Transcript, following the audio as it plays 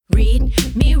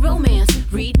Read me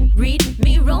romance. Read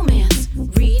me romance.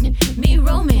 Read me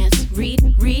romance.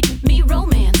 Read me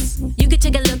romance. You could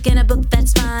take a look in a book,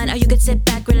 that's fine. Or you could sit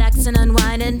back, relax, and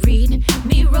unwind and read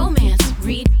me romance.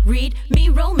 Read me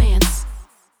romance.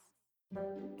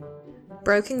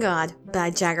 Broken God by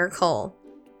Jagger Cole.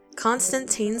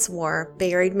 Constantine's war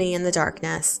buried me in the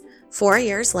darkness. 4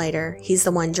 years later, he's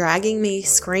the one dragging me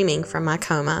screaming from my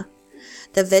coma.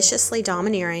 The viciously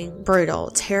domineering,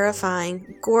 brutal,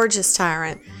 terrifying, gorgeous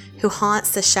tyrant who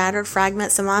haunts the shattered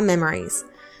fragments of my memories.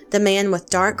 The man with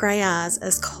dark gray eyes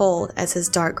as cold as his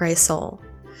dark gray soul.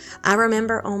 I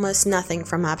remember almost nothing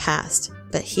from my past,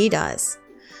 but he does.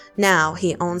 Now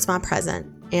he owns my present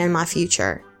and my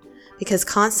future, because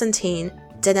Constantine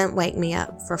didn't wake me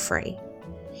up for free.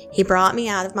 He brought me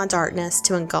out of my darkness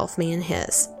to engulf me in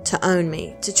his, to own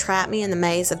me, to trap me in the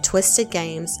maze of twisted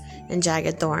games and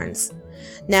jagged thorns.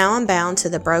 Now I'm bound to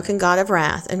the broken God of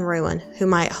wrath and ruin who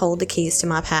might hold the keys to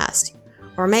my past,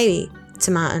 or maybe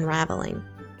to my unraveling.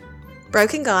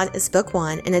 Broken God is book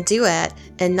 1 in a duet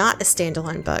and not a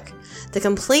standalone book. The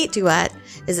complete duet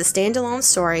is a standalone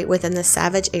story within the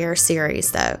Savage Air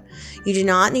series, though. You do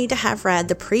not need to have read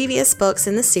the previous books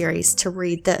in the series to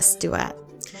read this duet.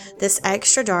 This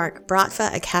extra dark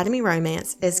Bratva Academy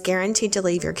romance is guaranteed to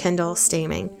leave your Kindle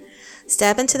steaming.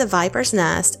 Step into the Viper's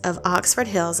Nest of Oxford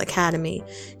Hills Academy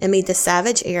and meet the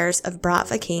savage heirs of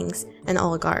Bratva kings and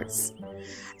oligarchs.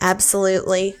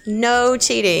 Absolutely no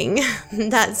cheating.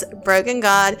 That's Broken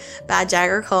God by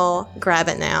Jagger Cole. Grab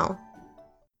it now.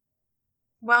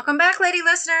 Welcome back, lady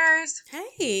listeners.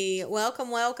 Hey,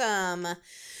 welcome.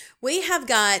 We have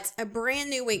got a brand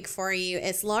new week for you.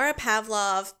 It's Laura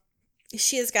Pavlov.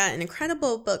 She has got an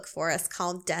incredible book for us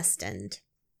called Destined.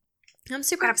 I'm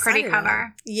super excited. Got a pretty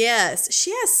cover. Yes,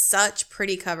 she has such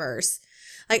pretty covers.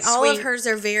 Like all of hers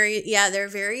are they're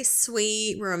very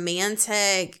sweet,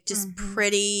 romantic, just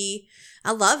pretty.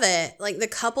 I love it. Like the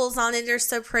couples on it are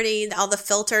so pretty. All the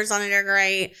filters on it are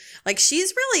great. Like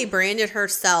she's really branded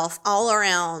herself all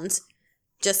around.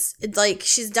 Just like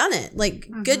she's done it. Like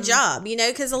good job,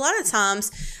 because a lot of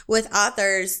times with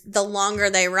authors, the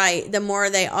longer they write, the more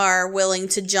they are willing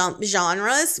to jump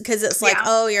genres because it's like,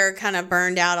 oh, you're kind of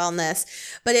burned out on this.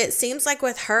 But it seems like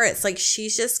with her, it's like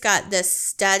she's just got this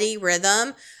steady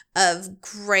rhythm of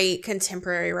great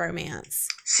contemporary romance.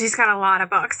 She's got a lot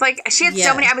of books. Like she had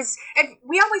so many.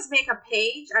 We always make a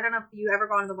page. I don't know if you ever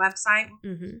go on the website,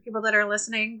 people that are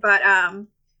listening, but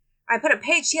I put a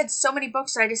page. She had so many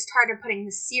books that I just started putting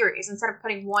the series instead of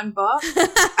putting one book.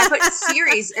 I put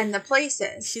series in the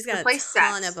places. She's got a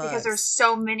ton of books because there's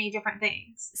so many different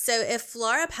things. So if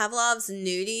Laura Pavlov's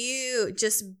new to you,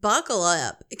 just buckle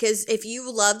up because if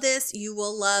you love this, you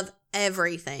will love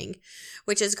everything,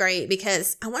 which is great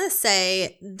because I want to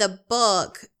say the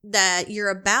book that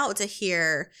you're about to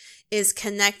hear is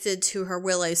connected to her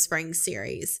Willow Springs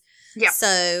series. Yeah.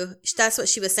 So that's what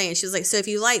she was saying. She was like, so if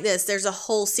you like this, there's a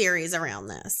whole series around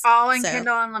this. All in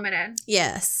Kindle Unlimited.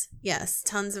 Yes.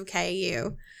 Tons of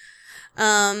KU.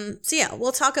 So yeah,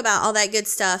 we'll talk about all that good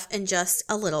stuff in just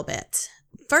a little bit.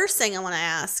 First thing I want to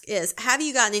ask is, have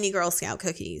you gotten any Girl Scout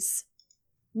cookies?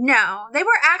 No, they were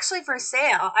actually for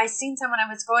sale. I seen some when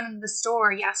I was going into the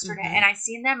store yesterday and I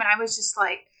seen them and I was just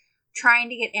like trying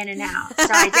to get in and out.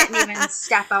 So I didn't even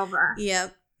step over.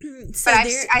 Yep. So but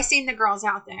I seen the girls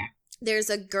out there.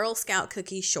 There's a Girl Scout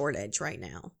cookie shortage right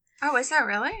now. Oh, is that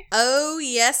really? Oh,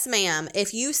 yes, ma'am.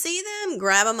 If you see them,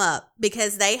 grab them up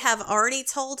because they have already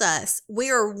told us, we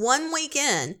are 1 week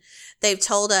in, they've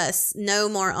told us no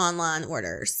more online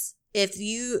orders. They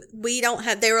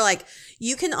were like,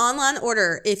 you can online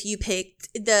order if you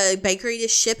picked the bakery to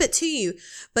ship it to you,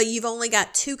 but you've only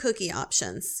got 2 cookie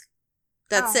options.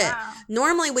 That's it. Wow.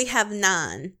 Normally we have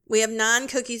 9. We have 9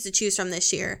 cookies to choose from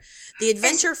this year. The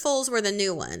Adventurefuls were the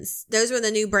new ones. Those were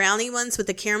the new brownie ones with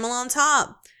the caramel on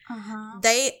top.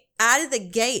 They, out of the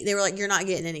gate, they were like, you're not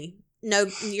getting any. No,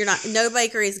 you're not. No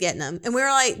bakery's getting them. And we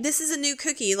were like, this is a new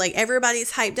cookie. Like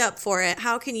everybody's hyped up for it.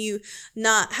 How can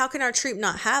our troop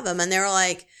not have them? And they were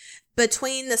like,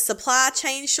 between the supply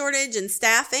chain shortage and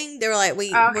staffing, they were like, we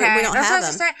don't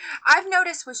have them. I've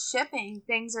noticed with shipping,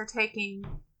 things are taking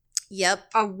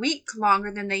a week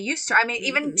longer than they used to. I mean,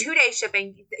 even 2-day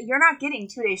shipping, you're not getting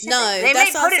 2-day shipping. No, they may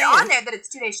put it on there that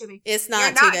it's 2-day shipping. It's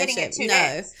not 2-day shipping.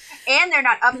 No. And they're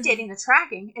not updating the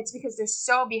tracking. It's because they're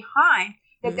so behind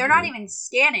that they're not even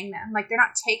scanning them. Like, they're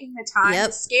not taking the time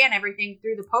to scan everything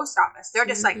through the post office. They're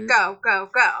just like, go, go,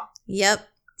 go. Yep.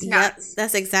 It's nuts.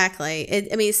 That's exactly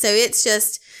it. So it's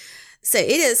just... So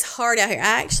it is hard out here.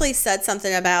 I actually said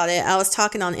something about it. I was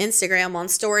talking on Instagram on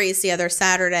stories the other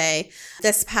Saturday.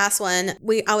 This past one,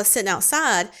 I was sitting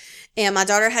outside And my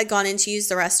daughter had gone in to use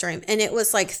the restroom, and it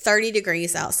was like 30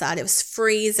 degrees outside. It was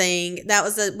freezing. That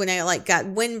was when I like got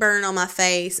windburn on my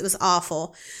face. It was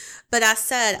awful. But I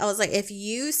was like, if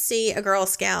you see a Girl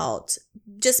Scout,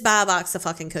 just buy a box of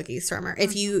fucking cookies from her.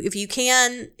 If you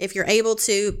can, if you're able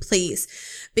to, please.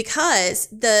 Because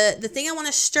the thing I want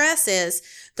to stress is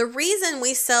the reason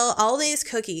we sell all these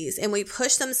cookies and we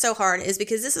push them so hard is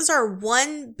because this is our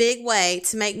one big way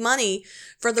to make money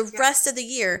for the rest of the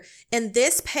year. And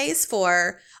this pays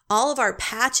for all of our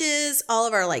patches, all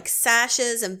of our like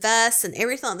sashes and vests and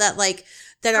everything like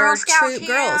that Girl are Scout true camp.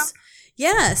 girls.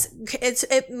 Yes,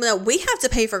 no, we have to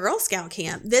pay for Girl Scout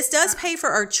camp. This does pay for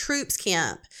our troops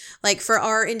camp, like for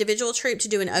our individual troop to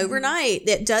do an overnight.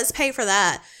 It does pay for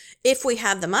that if we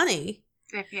have the money.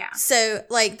 Yeah. So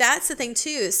like that's the thing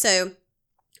too. So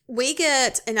we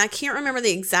get, and I can't remember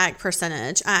the exact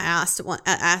percentage. I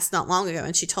asked not long ago,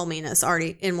 and she told me, and it's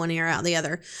already in one ear out the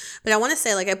other. But I want to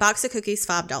say like a box of cookies,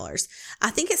 $5. I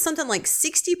think it's something like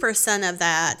 60% of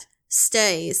that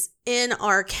stays in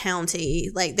our county,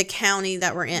 like the county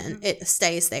that we're in, it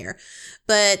stays there.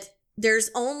 But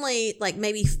there's only like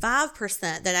maybe 5%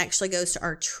 that actually goes to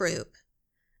our troop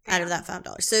out of that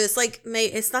 $5. So it's like,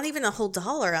 it's not even a whole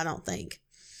dollar, I don't think.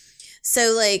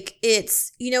 So like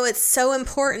it's, it's so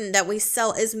important that we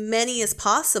sell as many as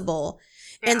possible.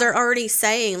 Yeah. And they're already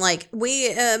saying like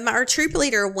our troop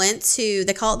leader went to,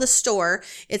 they call it the store.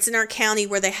 It's in our county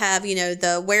where they have,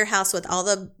 the warehouse with all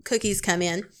the cookies come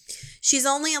in. She's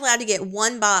only allowed to get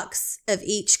one box of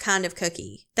each kind of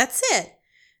cookie. That's it.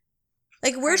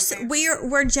 Like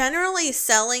we're generally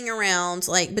selling around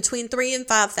like between 3,000 and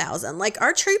 5,000. Like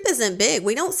our troop isn't big.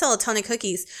 We don't sell a ton of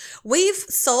cookies. We've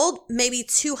sold maybe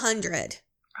 200.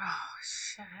 Oh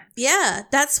shit. Yeah,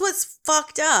 that's what's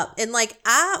fucked up. And like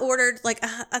I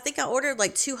think I ordered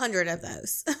like 200 of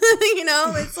those.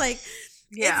 It's like.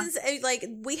 Yeah. It's like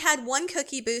we had one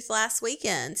cookie booth last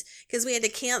weekend because we had to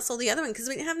cancel the other one because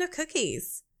we didn't have no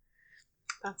cookies.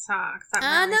 That sucks. That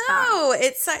I know.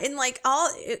 It's and like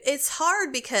it's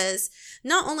hard because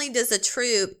not only does the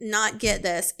troop not get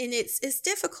this, and it's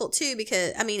difficult too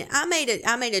because I made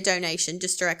a donation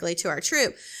just directly to our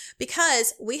troop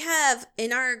because we have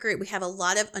in our group we have a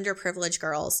lot of underprivileged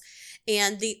girls.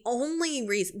 And the only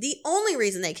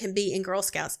reason they can be in Girl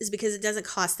Scouts is because it doesn't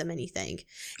cost them anything.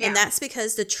 Yeah. And that's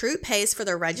because the troop pays for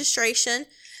their registration,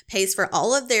 pays for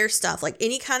all of their stuff, like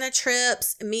any kind of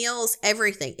trips, meals,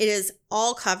 everything. It is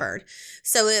all covered.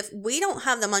 So if we don't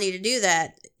have the money to do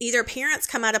that, either parents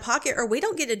come out of pocket or we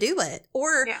don't get to do it,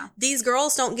 or these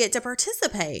girls don't get to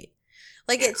participate.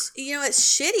 Like it's, it's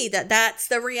shitty that that's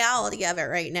the reality of it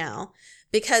right now.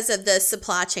 Because of the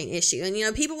supply chain issue. And,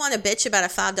 people want to bitch about a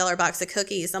 $5 box of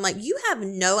cookies. I'm like, you have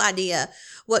no idea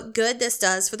what good this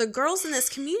does for the girls in this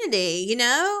community,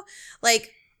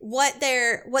 like what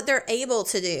they're able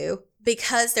to do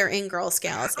because they're in Girl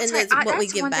Scouts. And that's what we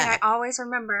give back. Thing I always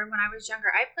remember when I was younger.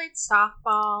 I played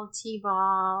softball,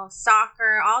 t-ball,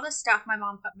 soccer, all the stuff my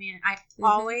mom put me in. I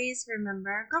always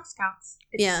remember Girl Scouts.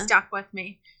 It stuck with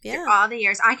me through all the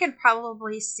years. I could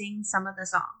probably sing some of the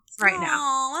songs right now.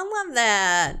 Oh, I love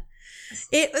that.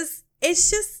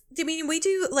 It's just, we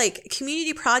do like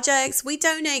community projects. We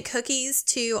donate cookies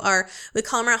to we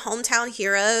call them our hometown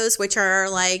heroes, which are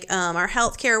like, our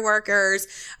healthcare workers,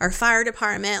 our fire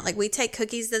department. Like we take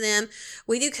cookies to them.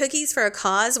 We do cookies for a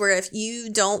cause where if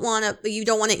you don't want to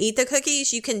eat the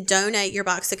cookies, you can donate your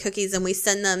box of cookies and we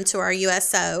send them to our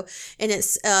USO and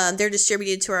they're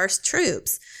distributed to our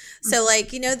troops. So like,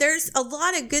 there's a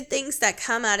lot of good things that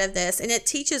come out of this and it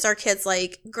teaches our kids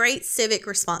like great civic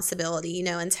responsibility,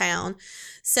 in town.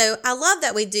 So I love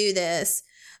that we do this.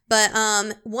 But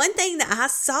one thing that I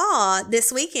saw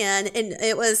this weekend, and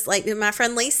it was like my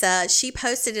friend Lisa, she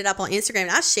posted it up on Instagram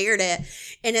and I shared it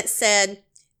and it said,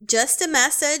 just a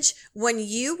message, when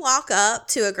you walk up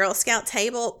to a Girl Scout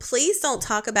table, please don't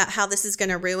talk about how this is going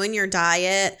to ruin your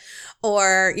diet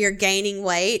or you're gaining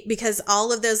weight because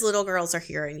all of those little girls are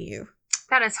hearing you.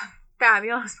 That is a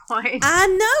fabulous point. I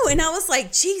know. And I was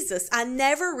like, Jesus, I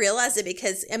never realized it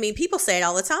because, people say it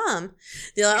all the time.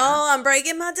 They're like, oh, I'm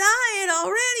breaking my diet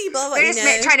already, blah, blah. They're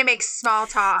just trying to make small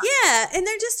talk. Yeah. And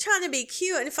they're just trying to be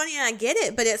cute and funny. And I get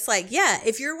it. But it's like,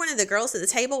 if you're one of the girls at the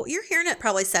table, you're hearing it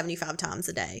probably 75 times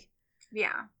a day.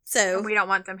 Yeah. So and we don't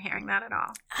want them hearing that at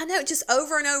all. I know, just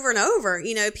over and over and over,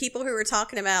 people who were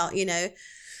talking about,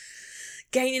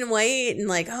 gaining weight and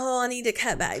like, oh, I need to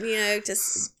cut back, just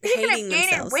Speaking hating of gaining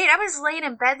themselves. weight, I was laying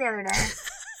in bed the other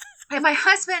day. And my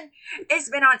husband has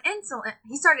been on insulin.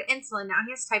 He started insulin now.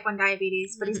 He has type 1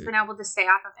 diabetes, but he's been able to stay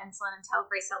off of insulin until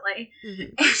recently.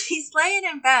 And he's laying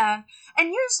in bed, and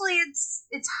usually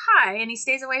it's high, and he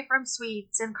stays away from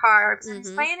sweets and carbs, and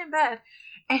he's laying in bed.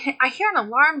 And I hear an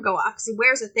alarm go off because he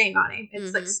wears a thing on him.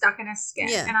 It's like stuck in his skin.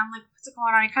 Yeah. And I'm like, what's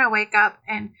going on? I kind of wake up,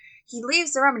 and he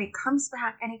leaves the room, and he comes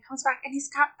back, and he's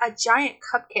got a giant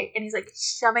cupcake, and he's like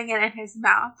shoving it in his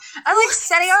mouth. I'm like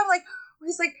setting up, like,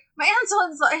 he's like, my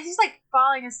insulin's low. He's like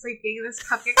falling asleep eating this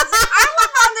cupcake. I was like, I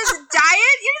wasn't on this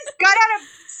diet. You just got out of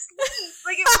sleep.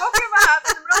 Like, it woke him up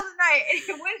in the middle of the night, and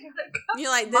he went to the cupcake.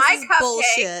 You're like, this is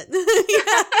bullshit.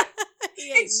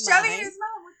 It's shoving in his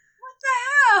mouth. What the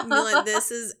hell? You're like,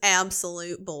 this is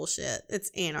absolute bullshit. It's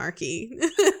anarchy.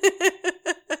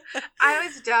 I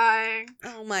was dying.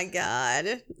 Oh my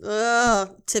God. Ugh.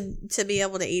 To be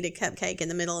able to eat a cupcake in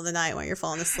the middle of the night while you're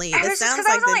falling asleep. It sounds like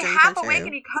I was only half awake,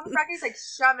 and he comes back and he's like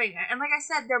shoving it. And like I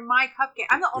said, they're my cupcake.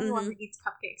 I'm the only one who eats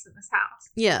cupcakes in this house.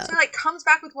 Yeah. So he like comes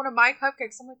back with one of my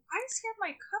cupcakes. I'm like, why does he have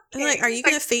my cupcake? I'm like, are you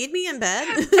going to feed me in bed?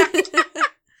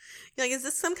 You're like, is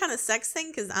this some kind of sex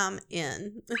thing? Because I'm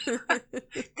in.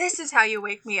 This is how you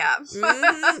wake me up.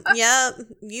 Yep.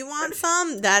 You want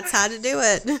some? That's how to do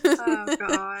it. Oh,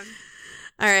 God.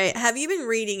 All right. Have you been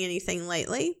reading anything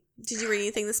lately? Did you read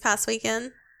anything this past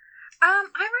weekend? I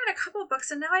read a couple of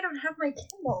books, and now I don't have my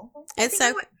Kindle. It's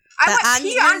so...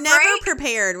 You're never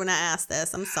prepared when I asked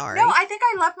this. I'm sorry. No, I think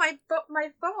I left my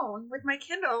phone with my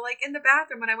Kindle, like, in the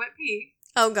bathroom when I went pee.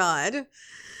 Oh, God.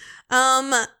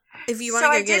 If you want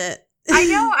to go get it. I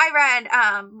know I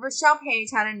read, Rochelle Page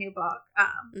had a new book,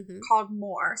 called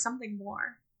Something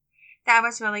More. That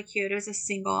was really cute. It was a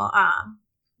single,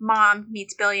 mom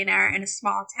meets billionaire in a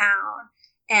small town.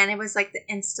 And it was like the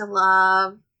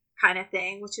insta-love kind of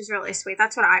thing, which is really sweet.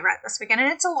 That's what I read this weekend.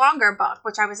 And it's a longer book,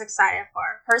 which I was excited for.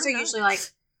 Hers are usually like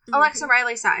Alexa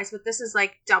Riley size, but this is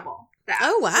like double that.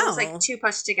 Oh, wow. So it's like two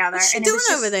pushed together. What's she doing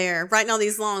over there? Writing all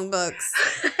these long books.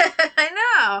 I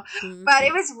know. But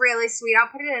it was really sweet. I'll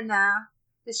put it in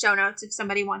the show notes if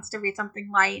somebody wants to read something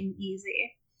light and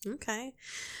easy. Okay.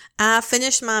 I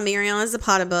finished my Mariana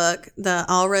Zapata book, The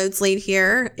All Roads Lead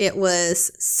Here. It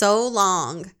was so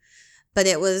long, but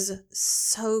it was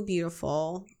so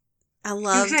beautiful. I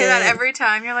loved it. You say that every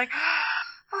time. You're like,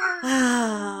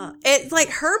 it's like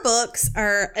her books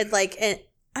are like,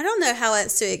 I don't know how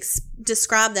else to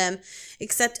describe them,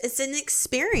 except it's an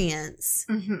experience.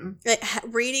 Like,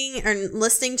 reading or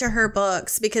listening to her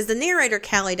books, because the narrator,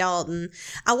 Callie Dalton,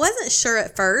 I wasn't sure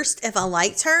at first if I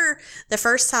liked her. The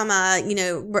first time I,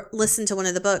 listened to one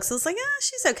of the books, I was like,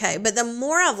 she's okay. But the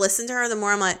more I've listened to her, the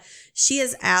more I'm like, she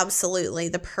is absolutely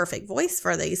the perfect voice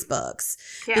for these books,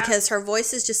 because her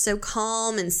voice is just so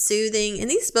calm and soothing. And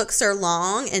these books are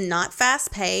long and not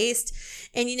fast paced.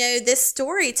 And, this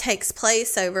story takes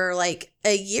place over like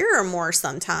a year or more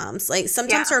sometimes. Like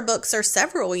sometimes her books are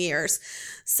several years.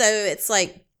 So it's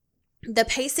like the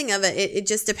pacing of it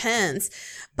just depends.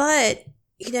 But,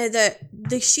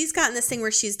 she's gotten this thing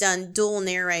where she's done dual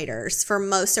narrators for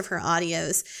most of her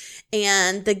audios.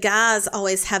 And the guys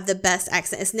always have the best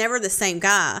accent. It's never the same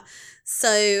guy.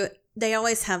 So they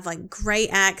always have like great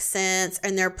accents,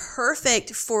 and they're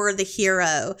perfect for the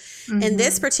hero. And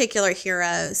this particular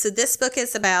hero, so this book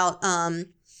is about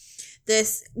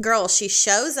this girl. She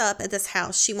shows up at this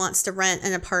house. She wants to rent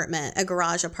an apartment, a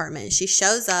garage apartment. She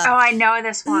shows up. Oh, I know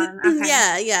this one.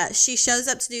 Okay. Yeah. She shows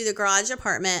up to do the garage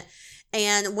apartment.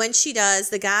 And when she does,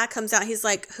 the guy comes out. He's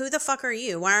like, who the fuck are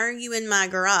you? Why are you in my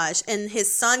garage? And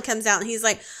his son comes out and he's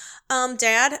like,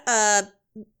 Dad, a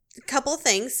couple of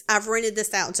things. I've rented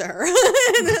this out to her.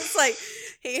 And it's like,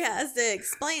 he has to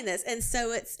explain this. And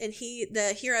so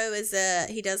the hero is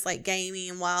he does like gaming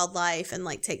and wildlife and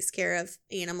like takes care of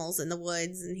animals in the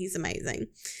woods, and he's amazing.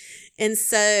 And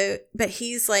so, but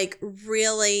he's like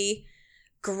really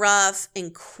gruff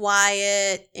and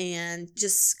quiet and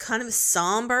just kind of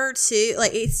somber too.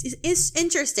 Like it's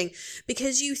interesting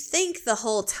because you think the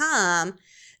whole time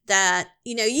that,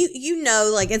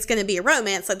 like it's going to be a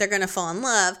romance, like they're going to fall in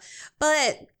love.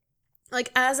 But like,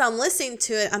 as I'm listening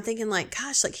to it, I'm thinking like,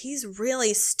 gosh, like he's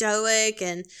really stoic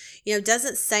and,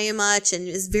 doesn't say much and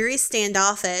is very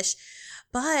standoffish.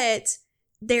 But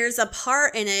there's a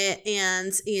part in it,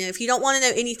 and, if you don't want to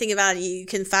know anything about it, you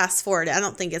can fast forward. I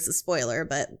don't think it's a spoiler,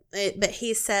 but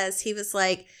he said,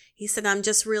 I'm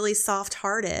just really soft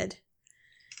hearted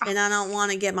and I don't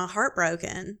want to get my heart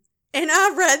broken. And I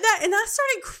read that and I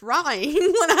started crying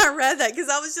when I read that, because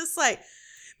I was just like,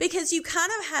 because you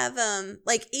kind of have,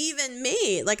 like even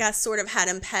me, like I sort of had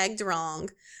him pegged wrong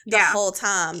the whole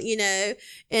time,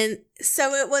 and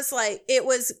so it was like, it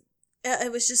was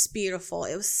just beautiful.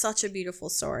 It was such a beautiful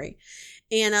story.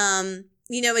 And,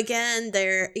 again,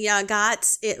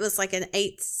 it was like an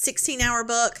 16-hour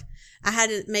book. I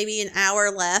had maybe an hour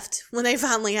left when they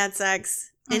finally had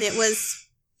sex. And it was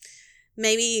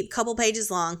maybe a couple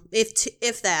pages long,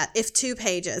 if 2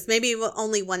 pages, maybe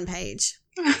only 1 page.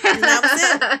 And that was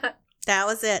it. That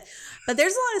was it. But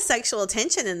there's a lot of sexual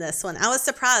tension in this one. I was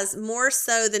surprised, more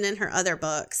so than in her other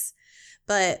books.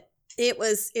 But it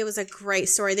was a great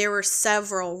story. There were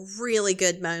several really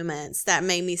good moments that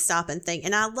made me stop and think.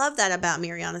 And I love that about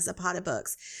Mariana Zapata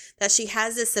books, that she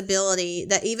has this ability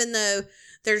that even though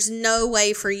there's no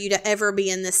way for you to ever be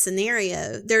in this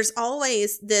scenario, there's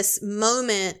always this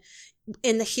moment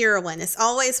in the heroine. It's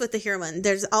always with the heroine.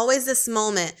 There's always this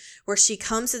moment where she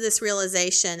comes to this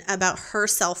realization about her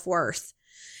self-worth.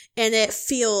 And it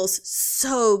feels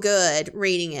so good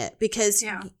reading it because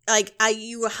you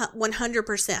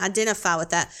 100% identify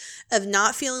with that of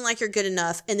not feeling like you're good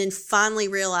enough and then finally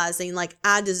realizing like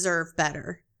I deserve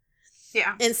better.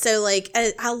 Yeah. And so like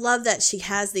I love that she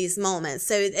has these moments.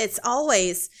 So it's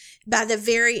always by the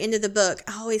very end of the book,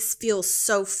 I always feel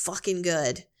so fucking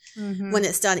good. Mm-hmm. When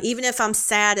it's done, even if I'm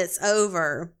sad it's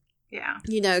over. Yeah.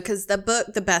 Because the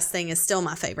book, The Best Thing, is still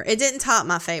my favorite. It didn't top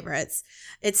my favorites.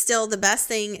 It's still The Best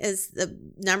Thing is the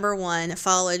number 1,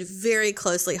 followed very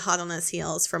closely, hot on its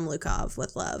heels, from Lukov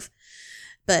with Love.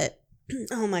 But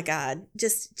oh my God,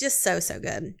 just so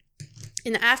good.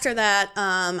 And after that,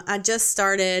 I just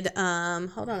started.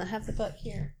 Hold on, I have the book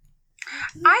here.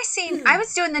 I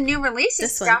was doing the new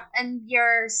releases stuff, and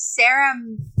your Sarah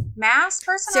Maas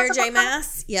person. Sarah J.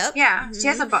 Maas. Yep. Yeah. Mm-hmm. She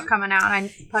has a book coming out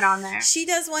I put on there. She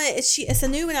does one. It's a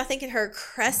new one, I think, in her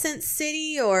Crescent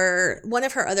City or one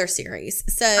of her other series.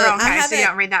 So so you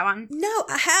don't read that one? No,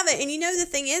 I haven't. And the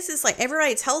thing is like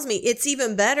everybody tells me it's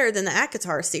even better than the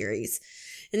ACOTAR series.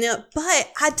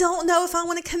 But I don't know if I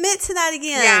want to commit to that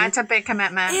again. Yeah, it's a big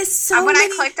commitment. It's so when I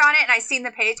clicked on it and I seen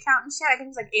the page count and shit, I think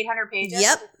it's like 800 pages.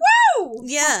 Yep. Woo!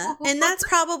 Yeah, and that's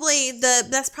probably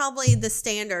the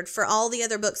standard for all the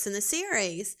other books in the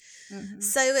series. Mm-hmm.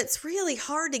 So it's really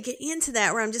hard to get into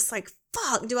that where I'm just like,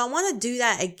 fuck, do I want to do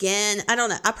that again? I don't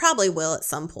know. I probably will at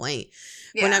some point.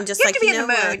 Yeah. When I'm just like, you have to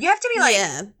be in the mood. You have to be like,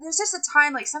 there's just a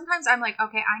time, like sometimes I'm like,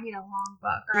 okay, I need a long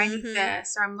book or I need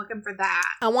this or I'm looking for that.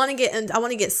 I want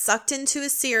to get sucked into a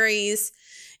series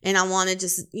and I want to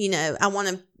just, I want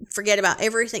to forget about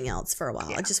everything else for a while.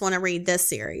 Yeah. I just want to read this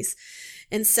series.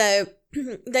 And so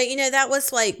that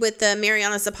was like with the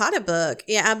Mariana Zapata book.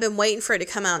 Yeah, I've been waiting for it to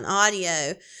come out in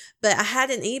audio. But I had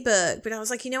an ebook, but I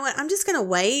was like, you know what? I'm just going to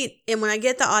wait. And when I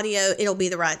get the audio, it'll be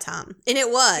the right time. And it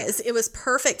was. It was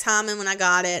perfect timing when I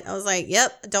got it. I was like,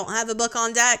 yep, I don't have a book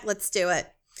on deck. Let's do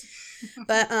it.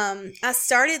 But I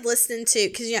started listening to,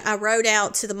 because I rode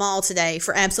out to the mall today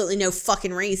for absolutely no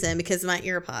fucking reason because of my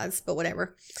earpods, but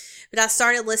whatever. But I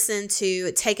started listening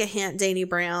to Take a Hint, Dani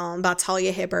Brown by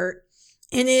Talia Hibbert.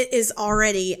 And it is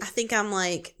already, I think I'm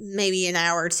like maybe an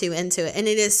hour or 2 into it. And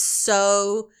it is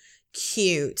so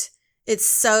cute. It's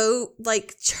so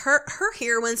like her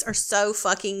heroines are so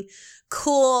fucking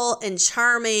cool and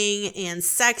charming and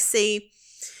sexy.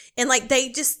 And like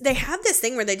they have this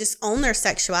thing where they just own their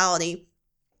sexuality.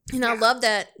 And I love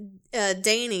that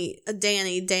Danica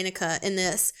in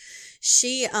this.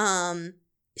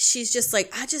 She's just like,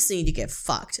 I just need to get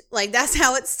fucked. Like that's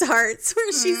how it starts.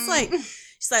 Where she's like,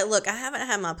 look, I haven't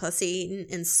had my pussy eaten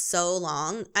in so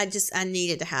long. I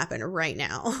need it to happen right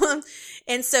now.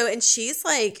 And she's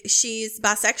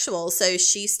bisexual. So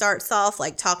she starts off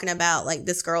like talking about like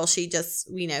this girl she just,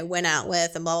 went out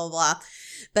with and blah, blah, blah.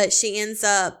 But she ends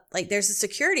up like there's a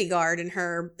security guard in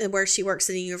her where she works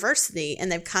at a university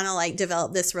and they've kind of like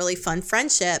developed this really fun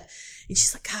friendship. And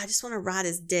she's like, God, I just want to ride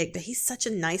his dick, but he's such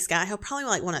a nice guy. He'll probably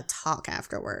like want to talk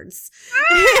afterwards.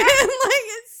 Like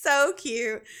it's so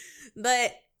cute.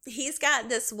 But he's got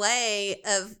this way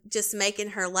of just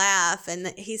making her laugh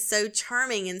and he's so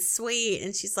charming and sweet.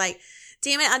 And she's like,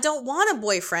 damn it, I don't want a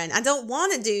boyfriend. I don't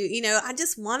want to do, I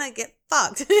just want to get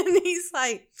fucked. And he's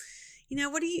like,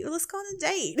 let's go on a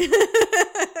date.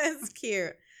 It's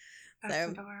cute.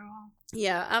 That's adorable.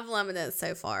 Yeah, I've loved it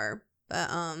so far. But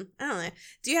I don't know.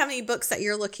 Do you have any books that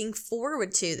you're looking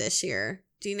forward to this year?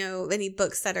 Do you know any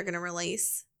books that are going to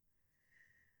release?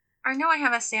 I know I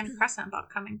have a Sam Crescent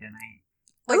book coming tonight.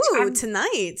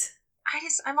 Tonight.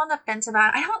 I'm on the fence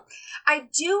about it. I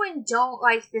do and don't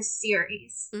like this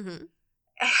series. Mm-hmm.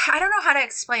 I don't know how to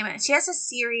explain it. She has a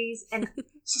series and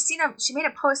she made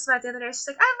a post about it the other day. She's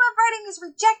like, I love writing these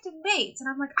rejected mates. And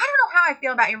I'm like, I don't know how I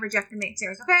feel about your rejected mate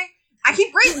series, okay? I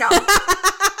keep reading them.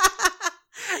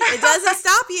 It doesn't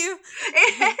stop you.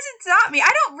 It doesn't stop me.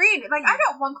 I don't read. Like, I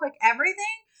don't one-click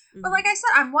everything. But like I said,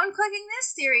 I'm one-clicking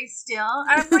this series still.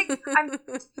 And I'm like,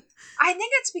 I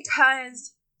think it's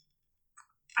because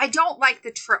I don't like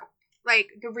the trope. Like,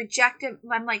 the rejected,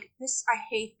 I'm like, I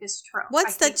hate this trope.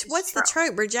 What's the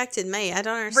trope? Rejected mate? I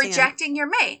don't understand. Rejecting your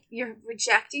mate. You're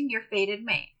rejecting your fated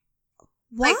mate.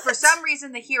 What? Like, for some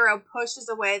reason, the hero pushes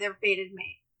away their fated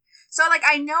mate. So, like,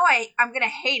 I know I'm going to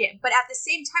hate it, but at the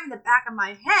same time, in the back of my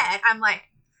head, I'm like,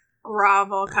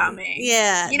 grovel coming.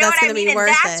 Yeah, you know what I mean? And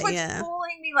that's what's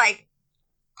pulling me, like,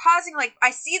 causing, like,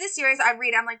 I see the series, I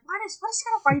read, I'm like, why is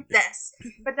gonna write this?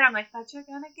 But then I'm like, but you're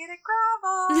gonna get a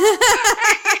grovel.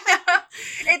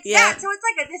 It's that. So it's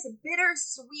like this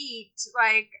bittersweet,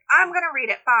 like, I'm gonna read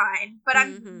it fine, but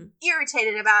I'm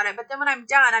irritated about it. But then when I'm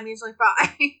done, I'm usually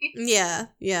fine. Yeah.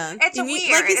 It's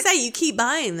weird. Like you say, you keep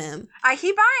buying them. I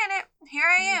keep buying it. Here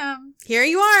I am. Here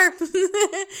you are.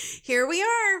 Here we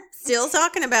are. Still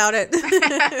talking about it. So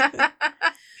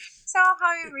how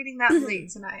are you reading that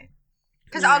late tonight?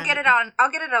 Because I'll get it at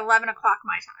 11 o'clock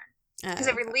my time. Because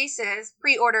it releases,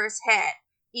 pre-orders hit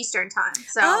Eastern time.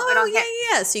 So it'll hit.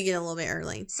 Yeah. So you get a little bit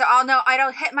early. So I'll know, I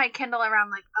don't hit my Kindle around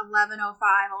like 11:05,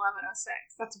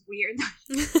 11:06. That's weird.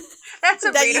 That's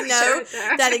a weird show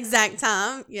there. That exact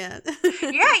time. Yeah.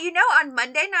 Yeah, on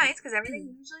Monday nights, because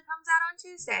everything usually comes out on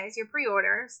Tuesdays, your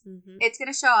pre-orders, it's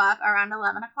going to show up around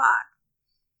 11 o'clock.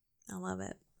 I love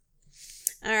it.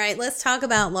 All right, let's talk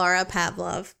about Laura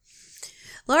Pavlov.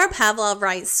 Laura Pavlov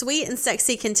writes sweet and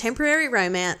sexy contemporary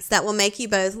romance that will make you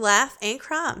both laugh and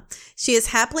cry. She is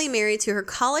happily married to her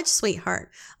college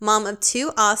sweetheart, mom of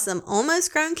 2 awesome,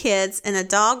 almost grown kids, and a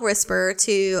dog whisperer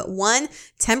to 1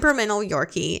 temperamental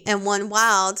Yorkie and 1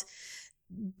 wild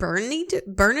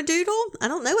Bernedoodle? I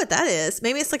don't know what that is.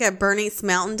 Maybe it's like a Bernese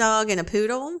mountain dog and a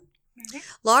poodle.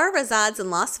 Laura resides in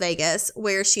Las Vegas,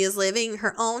 where she is living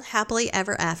her own happily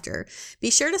ever after. Be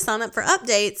sure to sign up for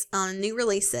updates on new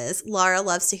releases. Laura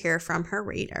loves to hear from her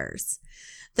readers.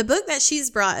 The book that she's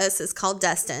brought us is called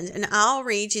Destined, and I'll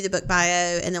read you the book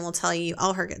bio and then we'll tell you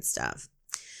all her good stuff.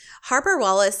 Harper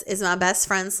Wallace is my best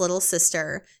friend's little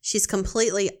sister. She's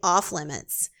completely off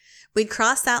limits. We'd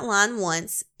crossed that line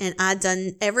once, and I'd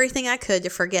done everything I could to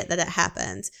forget that it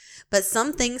happened. But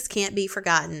some things can't be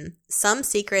forgotten. Some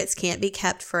secrets can't be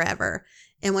kept forever.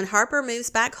 And when Harper moves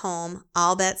back home,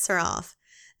 all bets are off.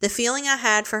 The feelings I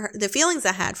had for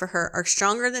her are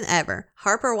stronger than ever.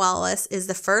 Harper Wallace is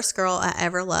the first girl I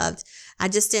ever loved. I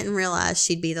just didn't realize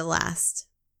she'd be the last.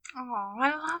 Oh,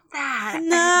 I love that.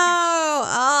 No.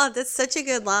 Oh, that's such a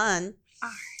good line.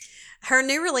 Her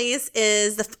new release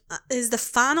is the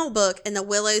final book in the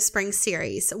Willow Springs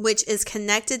series, which is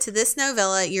connected to this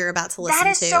novella you're about to listen to. That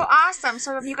is so awesome.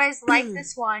 So if you guys like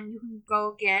this one, you can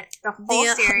go get the whole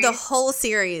series. The whole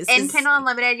series. In Kindle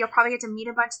Unlimited, you'll probably get to meet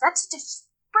a bunch. That's just a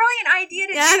brilliant idea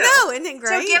to do. I know, isn't it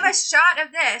great? So give a shot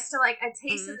of this to like a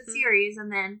taste of the series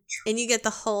and then... And you get the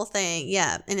whole thing.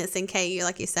 Yeah, and it's in KU,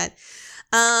 like you said.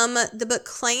 The book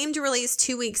claimed release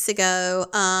 2 weeks ago,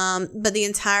 but the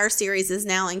entire series is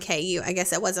now in KU. I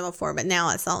guess it wasn't before, but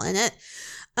now it's all in it.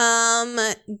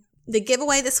 The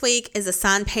giveaway this week is a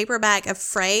signed paperback of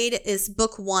Frayed, is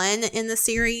book 1 in the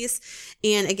series,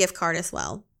 and a gift card as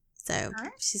well. So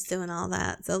she's doing all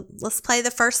that. So let's play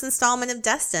the first installment of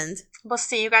Destined. We'll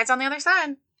see you guys on the other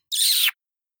side.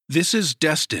 This is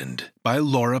Destined by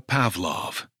Laura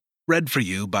Pavlov. Read for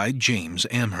you by James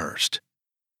Amherst.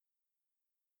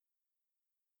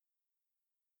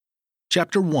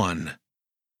 Chapter 1.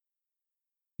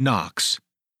 Knox.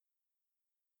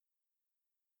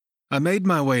 I made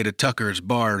my way to Tucker's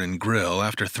Bar and Grill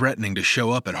after threatening to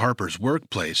show up at Harper's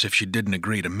workplace if she didn't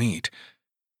agree to meet.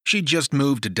 She'd just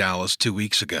moved to Dallas 2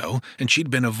 weeks ago, and she'd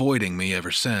been avoiding me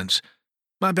ever since.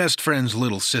 My best friend's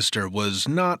little sister was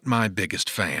not my biggest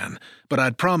fan, but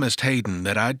I'd promised Hayden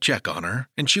that I'd check on her,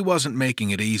 and she wasn't making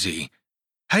it easy.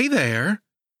 "Hey there!"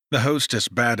 The hostess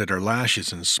batted her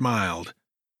lashes and smiled.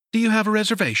 "Do you have a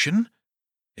reservation?"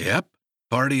 "Yep,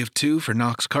 party of 2 for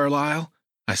Knox Carlisle,"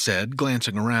 I said,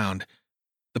 glancing around.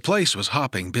 The place was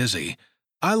hopping busy.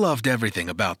 I loved everything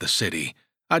about the city.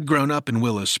 I'd grown up in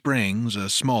Willow Springs, a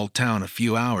small town a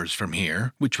few hours from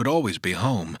here, which would always be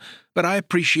home, but I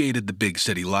appreciated the big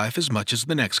city life as much as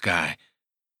the next guy.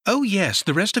 "Oh yes,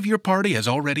 the rest of your party has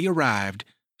already arrived,"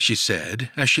 she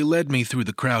said as she led me through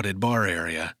the crowded bar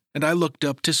area, and I looked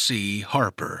up to see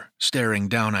Harper staring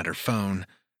down at her phone.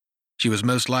 She was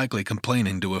most likely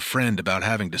complaining to a friend about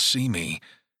having to see me.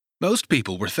 Most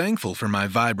people were thankful for my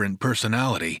vibrant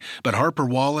personality, but Harper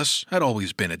Wallace had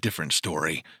always been a different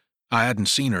story. I hadn't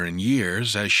seen her in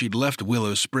years, as she'd left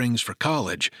Willow Springs for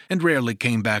college and rarely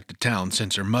came back to town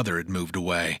since her mother had moved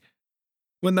away.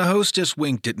 When the hostess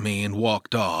winked at me and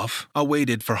walked off, I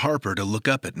waited for Harper to look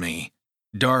up at me.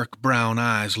 Dark brown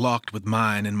eyes locked with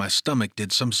mine, and my stomach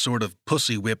did some sort of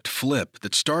pussy-whipped flip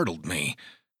that startled me.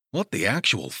 What the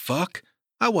actual fuck?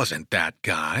 I wasn't that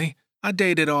guy. I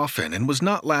dated often and was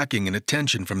not lacking in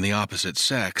attention from the opposite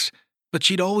sex, but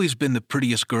she'd always been the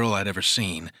prettiest girl I'd ever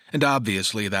seen, and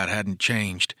obviously that hadn't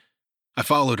changed. I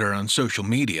followed her on social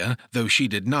media, though she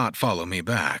did not follow me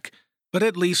back. But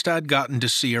at least I'd gotten to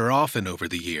see her often over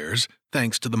the years,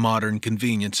 thanks to the modern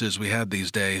conveniences we had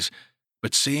these days.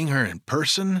 But seeing her in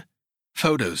person?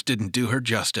 Photos didn't do her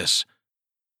justice.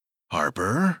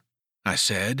 "Harper?" I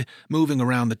said, moving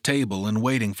around the table and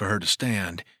waiting for her to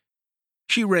stand.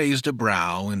 She raised a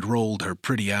brow and rolled her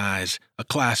pretty eyes, a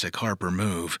classic Harper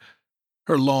move.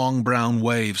 Her long brown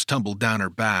waves tumbled down her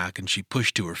back and she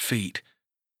pushed to her feet.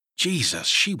 Jesus,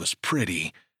 she was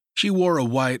pretty. She wore a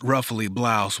white ruffly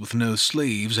blouse with no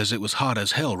sleeves, as it was hot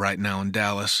as hell right now in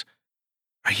Dallas.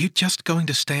 "Are you just going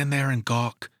to stand there and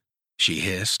gawk?" she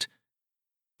hissed.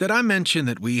 Did I mention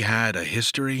that we had a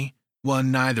history?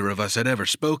 One neither of us had ever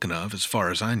spoken of, as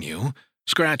far as I knew.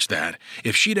 Scratch that.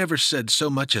 If she'd ever said so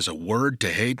much as a word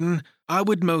to Hayden, I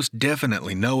would most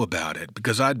definitely know about it,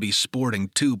 because I'd be sporting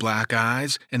 2 black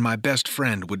eyes, and my best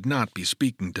friend would not be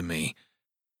speaking to me.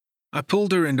 I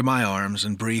pulled her into my arms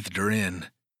and breathed her in.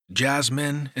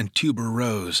 Jasmine and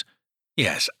tuberose.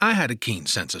 Yes, I had a keen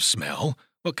sense of smell.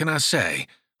 What can I say?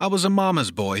 I was a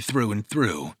mama's boy through and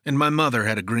through, and my mother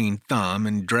had a green thumb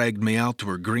and dragged me out to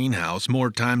her greenhouse more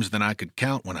times than I could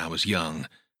count when I was young.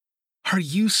 "Are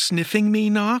you sniffing me,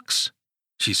 Knox?"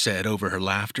 she said over her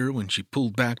laughter when she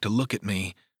pulled back to look at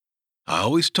me. "I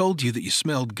always told you that you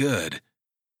smelled good."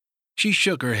 She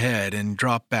shook her head and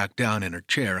dropped back down in her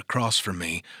chair across from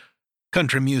me.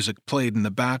 Country music played in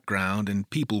the background and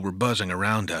people were buzzing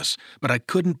around us, but I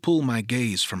couldn't pull my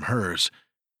gaze from hers.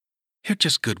 "You're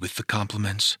just good with the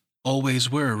compliments. Always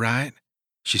were, right?"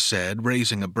 she said,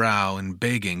 raising a brow and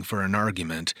begging for an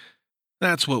argument.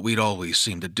 That's what we'd always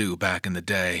seemed to do back in the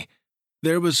day.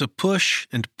 There was a push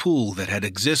and pull that had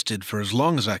existed for as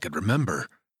long as I could remember.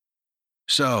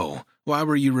 "So, why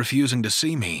were you refusing to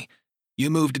see me? You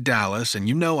moved to Dallas and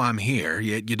you know I'm here,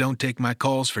 yet you don't take my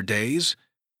calls for days?"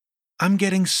 "I'm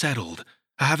getting settled.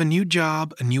 I have a new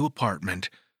job, a new apartment.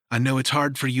 I know it's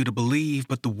hard for you to believe,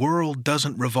 but the world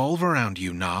doesn't revolve around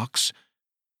you, Knox."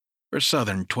 Her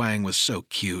southern twang was so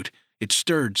cute, it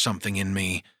stirred something in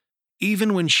me.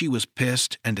 Even when she was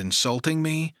pissed and insulting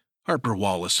me, Harper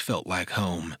Wallace felt like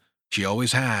home. She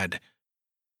always had.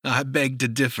 "I beg to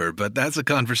differ, but that's a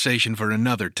conversation for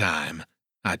another time,"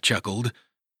 I chuckled.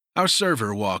 Our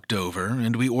server walked over,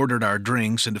 and we ordered our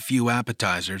drinks and a few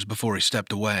appetizers before he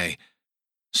stepped away.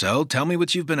 "So, tell me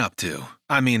what you've been up to.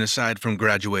 I mean, aside from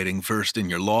graduating first in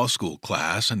your law school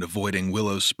class and avoiding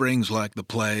Willow Springs like the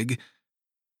plague."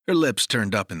 Her lips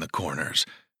turned up in the corners.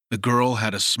 The girl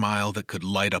had a smile that could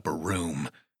light up a room.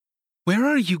 "Where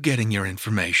are you getting your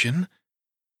information?"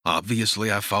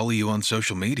 "Obviously, I follow you on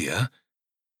social media."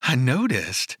 "I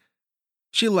noticed."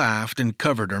 She laughed and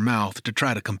covered her mouth to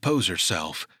try to compose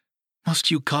herself.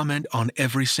 "Must you comment on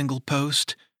every single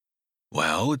post?"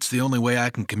 "Well, it's the only way I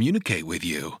can communicate with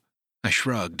you." I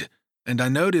shrugged. "And I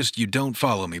noticed you don't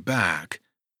follow me back."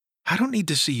 "I don't need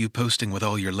to see you posting with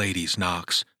all your ladies,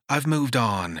 Knox. I've moved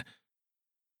on."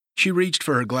 She reached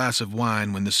for her glass of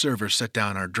wine when the server set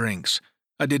down our drinks.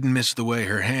 I didn't miss the way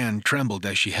her hand trembled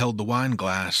as she held the wine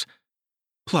glass.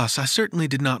 "Plus, I certainly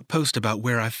did not post about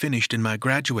where I finished in my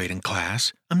graduating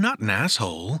class. I'm not an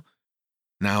asshole."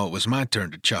 Now it was my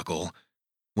turn to chuckle.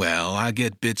 "Well, I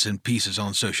get bits and pieces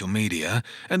on social media,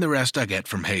 and the rest I get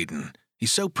from Hayden.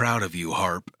 He's so proud of you,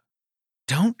 Harp."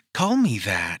 "Don't call me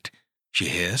that," she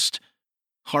hissed.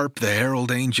 "Harp the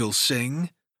Herald Angels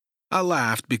Sing?" I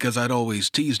laughed because I'd always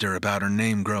teased her about her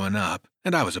name growing up,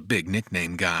 and I was a big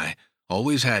nickname guy.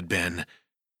 Always had been.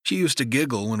 She used to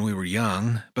giggle when we were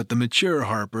young, but the mature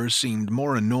Harper seemed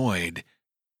more annoyed.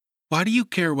 "Why do you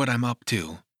care what I'm up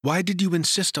to? Why did you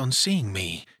insist on seeing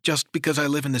me? Just because I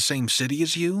live in the same city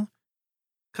as you?"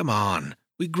 "Come on,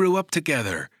 we grew up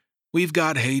together. We've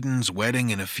got Hayden's wedding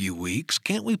in a few weeks.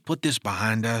 Can't we put this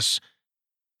behind us?"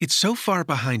 "It's so far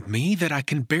behind me that I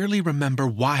can barely remember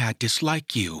why I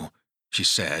dislike you," she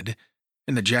said,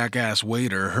 and the jackass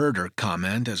waiter heard her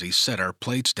comment as he set our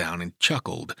plates down and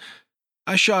chuckled.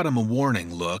 I shot him a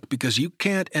warning look because you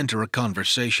can't enter a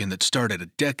conversation that started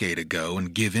a decade ago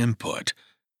and give input.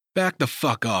 Back the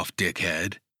fuck off,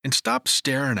 dickhead, and stop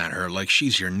staring at her like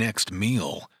she's your next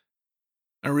meal.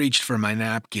 I reached for my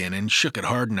napkin and shook it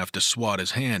hard enough to swat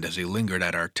his hand as he lingered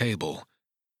at our table.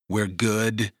 "We're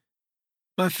good?"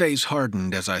 My face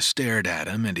hardened as I stared at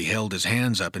him, and he held his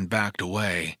hands up and backed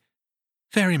away.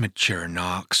 "Very mature,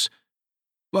 Knox."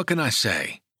 "What can I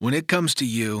say? When it comes to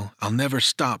you, I'll never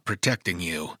stop protecting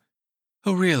you."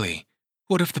 "Oh, really?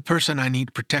 What if the person I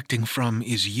need protecting from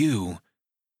is you?"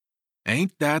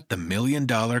 "Ain't that the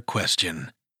million-dollar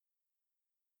question?"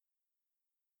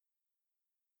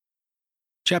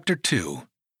 Chapter 2.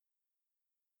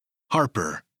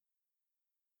 Harper.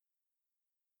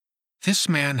 This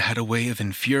man had a way of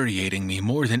infuriating me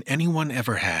more than anyone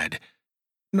ever had.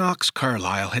 Knox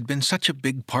Carlyle had been such a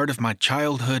big part of my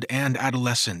childhood and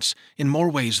adolescence, in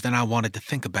more ways than I wanted to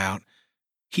think about.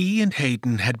 He and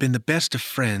Hayden had been the best of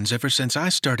friends ever since I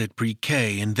started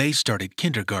pre-K and they started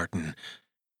kindergarten.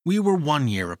 We were 1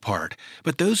 year apart,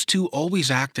 but those two always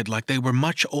acted like they were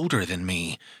much older than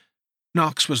me.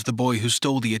 Knox was the boy who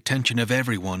stole the attention of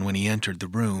everyone when he entered the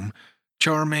room.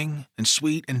 Charming and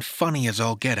sweet and funny as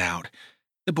all get out.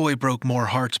 The boy broke more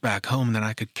hearts back home than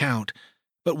I could count,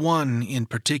 but one in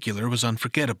particular was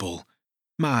unforgettable.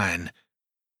 Mine.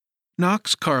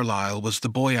 Knox Carlyle was the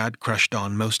boy I'd crushed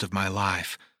on most of my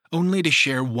life, only to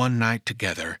share one night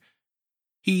together.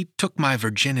 He took my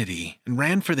virginity and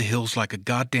ran for the hills like a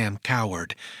goddamn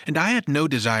coward, and I had no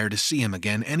desire to see him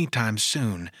again any time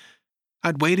soon.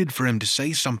 I'd waited for him to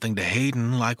say something to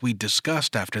Hayden like we'd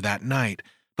discussed after that night,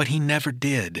 but he never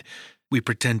did. We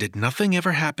pretended nothing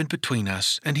ever happened between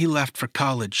us, and he left for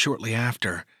college shortly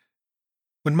after.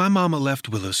 When my mama left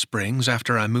Willow Springs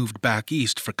after I moved back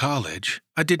east for college,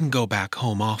 I didn't go back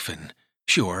home often.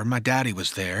 Sure, my daddy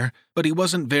was there, but he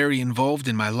wasn't very involved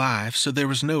in my life, so there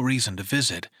was no reason to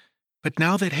visit. But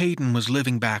now that Hayden was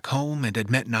living back home and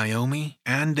had met Naomi,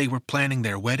 and they were planning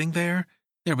their wedding there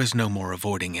was no more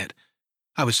avoiding it.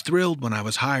 I was thrilled when I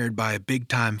was hired by a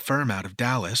big-time firm out of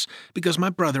Dallas because my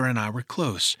brother and I were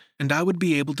close, and I would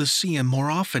be able to see him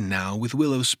more often now with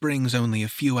Willow Springs only a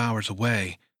few hours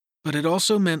away. But it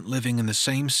also meant living in the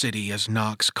same city as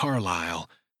Knox Carlyle.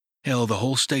 Hell, the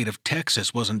whole state of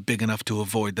Texas wasn't big enough to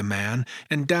avoid the man,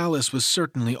 and Dallas was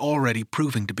certainly already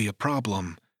proving to be a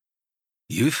problem.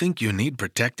 "You think you need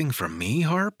protecting from me,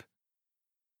 Harp?"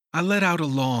 I let out a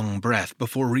long breath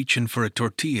before reaching for a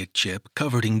tortilla chip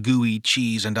covered in gooey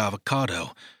cheese and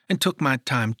avocado, and took my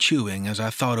time chewing as I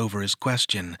thought over his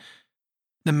question.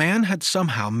 The man had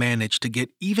somehow managed to get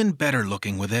even better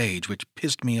looking with age, which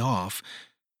pissed me off.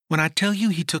 When I tell you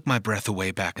he took my breath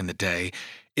away back in the day,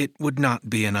 it would not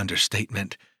be an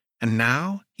understatement. And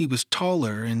now he was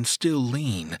taller and still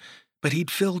lean, but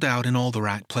he'd filled out in all the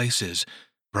right places.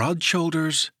 Broad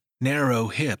shoulders, narrow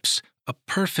hips, a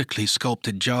perfectly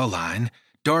sculpted jawline,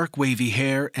 dark wavy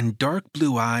hair, and dark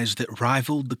blue eyes that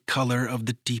rivaled the color of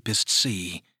the deepest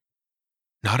sea.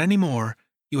 "Not anymore.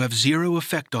 You have zero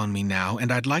effect on me now,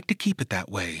 and I'd like to keep it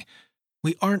that way.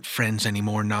 We aren't friends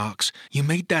anymore, Knox. You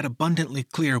made that abundantly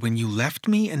clear when you left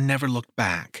me and never looked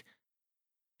back."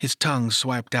 His tongue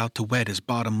swiped out to wet his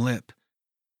bottom lip.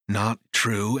 "Not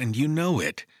true, and you know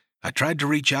it. I tried to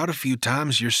reach out a few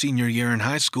times your senior year in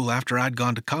high school after I'd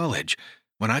gone to college.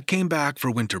 When I came back for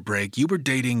winter break, you were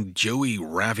dating Joey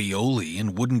Ravioli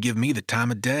and wouldn't give me the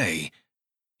time of day."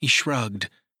 He shrugged.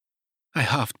 I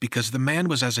huffed because the man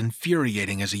was as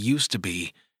infuriating as he used to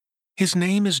be. "His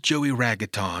name is Joey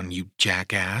Ragaton, you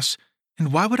jackass.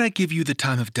 And why would I give you the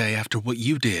time of day after what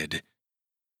you did?"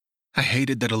 I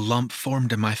hated that a lump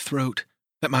formed in my throat,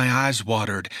 that my eyes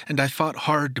watered, and I fought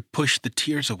hard to push the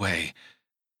tears away.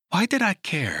 Why did I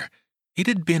care? It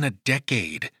had been a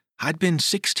decade. I'd been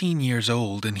 16 years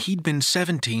old, and he'd been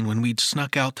 17 when we'd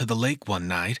snuck out to the lake one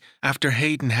night after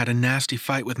Hayden had a nasty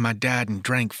fight with my dad and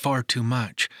drank far too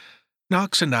much.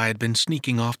 Knox and I had been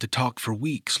sneaking off to talk for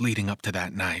weeks leading up to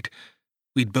that night.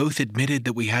 We'd both admitted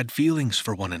that we had feelings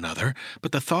for one another,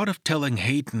 but the thought of telling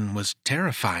Hayden was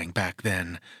terrifying back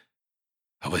then.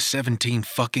 I was 17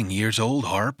 fucking years old,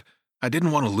 Harp. I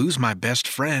didn't want to lose my best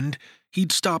friend.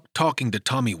 He'd stopped talking to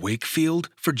Tommy Wakefield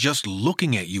for just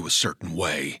looking at you a certain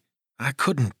way. I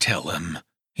couldn't tell him,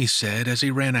 he said as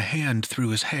he ran a hand through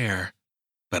his hair.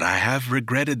 But I have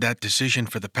regretted that decision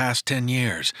for the past 10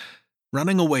 years.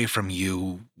 Running away from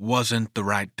you wasn't the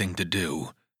right thing to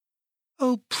do.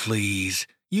 Oh, please.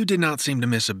 You did not seem to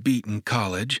miss a beat in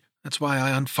college. That's why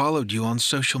I unfollowed you on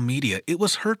social media. It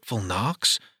was hurtful,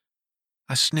 Knox.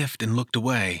 I sniffed and looked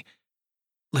away.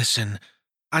 Listen,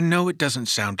 I know it doesn't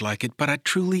sound like it, but I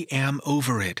truly am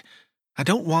over it. I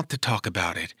don't want to talk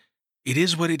about it. It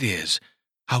is what it is.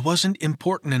 I wasn't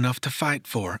important enough to fight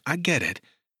for, I get it.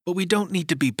 But we don't need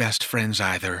to be best friends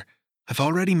either. I've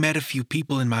already met a few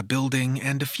people in my building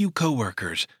and a few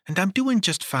coworkers, and I'm doing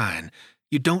just fine.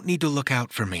 You don't need to look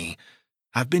out for me.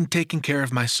 I've been taking care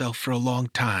of myself for a long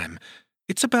time.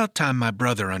 It's about time my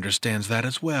brother understands that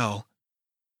as well.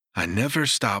 I never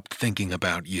stopped thinking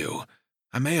about you.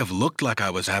 I may have looked like I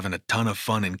was having a ton of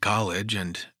fun in college,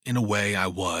 and in a way I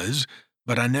was,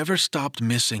 but I never stopped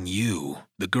missing you,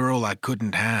 the girl I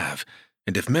couldn't have.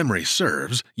 And if memory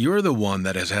serves, you're the one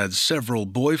that has had several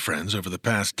boyfriends over the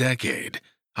past decade.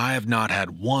 I have not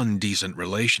had one decent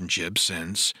relationship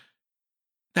since.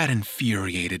 That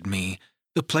infuriated me.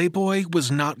 The playboy was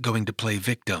not going to play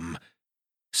victim.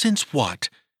 Since what?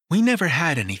 We never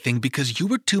had anything because you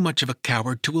were too much of a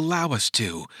coward to allow us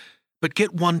to. But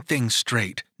get one thing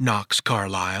straight, Knox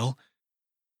Carlyle.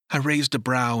 I raised a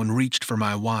brow and reached for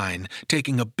my wine,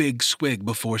 taking a big swig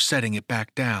before setting it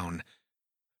back down.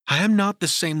 I am not the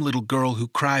same little girl who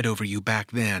cried over you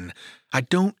back then. I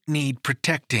don't need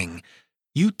protecting.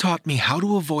 You taught me how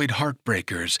to avoid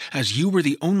heartbreakers, as you were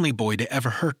the only boy to ever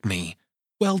hurt me.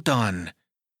 Well done.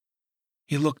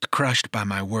 He looked crushed by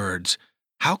my words.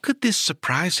 How could this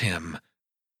surprise him?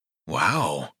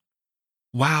 Wow.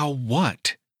 Wow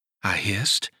what? I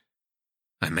hissed.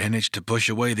 I managed to push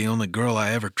away the only girl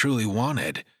I ever truly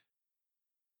wanted.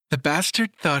 The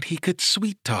bastard thought he could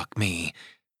sweet-talk me,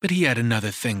 but he had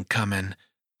another thing coming.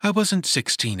 I wasn't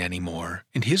 16 anymore,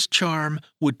 and his charm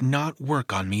would not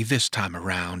work on me this time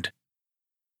around.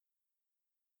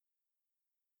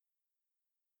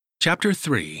 Chapter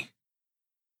 3.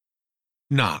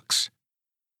 Knox.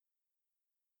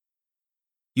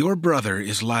 Your brother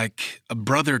is like a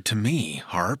brother to me,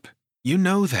 Harp. You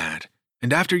know that.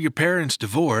 And after your parents'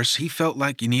 divorce, he felt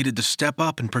like you needed to step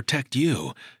up and protect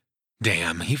you.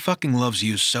 Damn, he fucking loves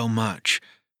you so much.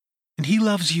 And he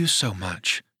loves you so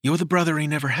much. You're the brother he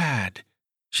never had,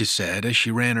 she said as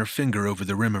she ran her finger over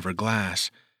the rim of her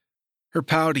glass. Her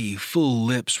pouty, full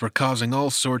lips were causing all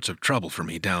sorts of trouble for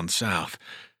me down south.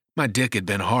 My dick had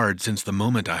been hard since the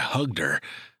moment I hugged her.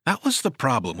 That was the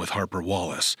problem with Harper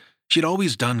Wallace. She'd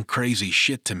always done crazy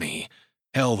shit to me.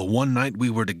 Hell, the one night we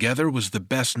were together was the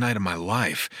best night of my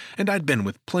life, and I'd been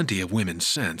with plenty of women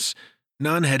since.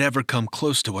 None had ever come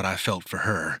close to what I felt for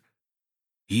her.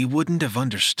 He wouldn't have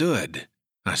understood,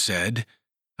 I said.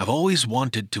 I've always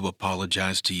wanted to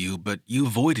apologize to you, but you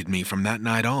avoided me from that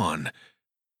night on.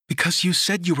 Because you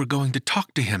said you were going to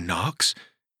talk to him, Knox.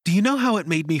 Do you know how it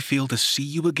made me feel to see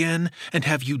you again and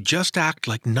have you just act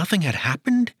like nothing had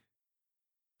happened?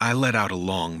 I let out a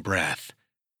long breath.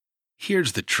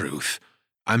 Here's the truth.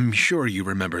 I'm sure you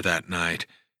remember that night.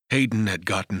 Hayden had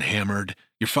gotten hammered.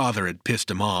 Your father had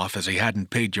pissed him off as he hadn't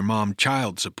paid your mom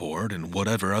child support and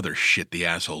whatever other shit the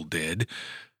asshole did.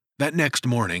 That next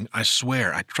morning, I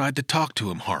swear, I tried to talk to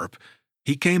him, Harp.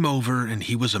 He came over and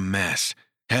he was a mess.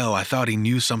 Hell, I thought he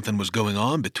knew something was going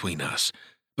on between us.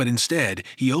 But instead,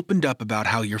 he opened up about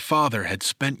how your father had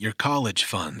spent your college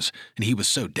funds, and he was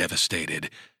so devastated.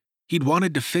 He'd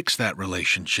wanted to fix that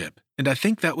relationship, and I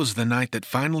think that was the night that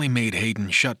finally made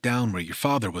Hayden shut down where your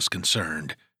father was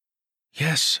concerned.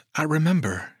 Yes, I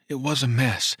remember. It was a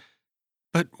mess.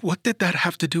 But what did that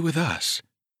have to do with us?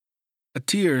 A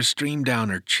tear streamed down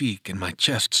her cheek and my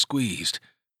chest squeezed.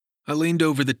 I leaned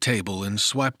over the table and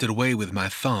swiped it away with my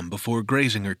thumb before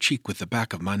grazing her cheek with the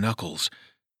back of my knuckles.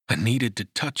 I needed to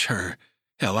touch her.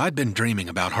 Hell, I'd been dreaming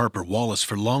about Harper Wallace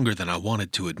for longer than I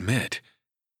wanted to admit.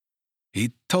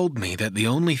 He told me that the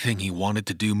only thing he wanted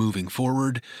to do moving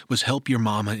forward was help your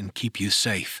mama and keep you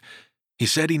safe. He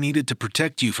said he needed to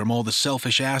protect you from all the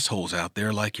selfish assholes out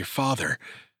there like your father.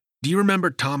 Do you remember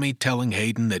Tommy telling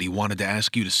Hayden that he wanted to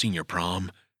ask you to senior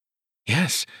prom?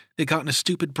 Yes, they got in a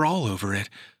stupid brawl over it.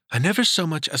 I never so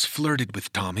much as flirted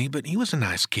with Tommy, but he was a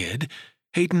nice kid.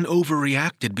 Hayden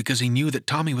overreacted because he knew that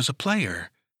Tommy was a player.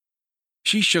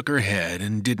 She shook her head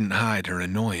and didn't hide her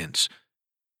annoyance.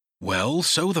 Well,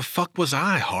 so the fuck was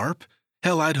I, Harp.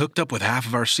 Hell, I'd hooked up with half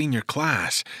of our senior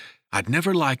class. I'd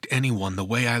never liked anyone the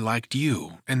way I liked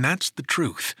you, and that's the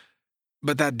truth.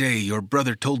 But that day your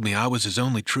brother told me I was his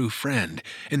only true friend,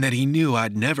 and that he knew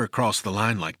I'd never crossed the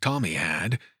line like Tommy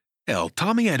had. Hell,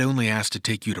 Tommy had only asked to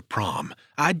take you to prom.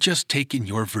 I'd just taken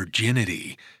your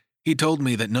virginity. He told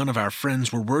me that none of our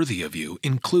friends were worthy of you,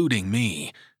 including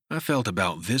me. I felt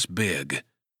about this big,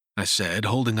 I said,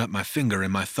 holding up my finger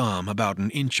and my thumb about an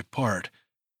inch apart.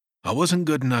 I wasn't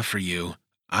good enough for you.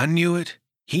 I knew it.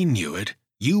 He knew it.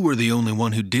 You were the only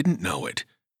one who didn't know it.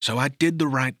 So I did the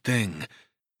right thing.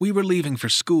 We were leaving for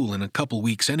school in a couple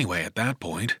weeks anyway at that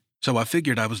point, so I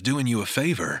figured I was doing you a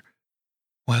favor.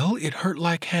 Well, it hurt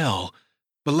like hell,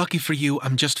 but lucky for you,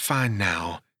 I'm just fine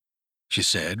now, she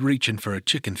said, reaching for a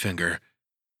chicken finger.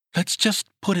 Let's just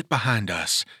put it behind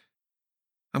us.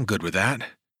 I'm good with that.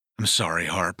 I'm sorry,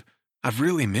 Harp. I've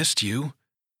really missed you.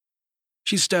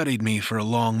 She studied me for a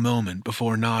long moment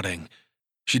before nodding.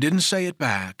 She didn't say it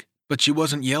back, but she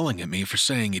wasn't yelling at me for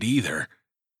saying it either.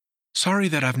 Sorry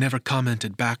that I've never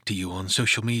commented back to you on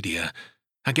social media.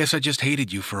 I guess I just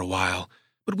hated you for a while,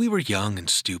 but we were young and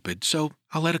stupid, so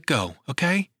I'll let it go,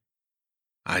 okay?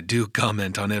 I do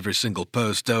comment on every single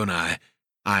post, don't I?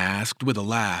 I asked with a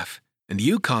laugh, and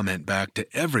you comment back to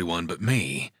everyone but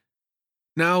me.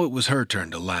 Now it was her turn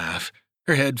to laugh.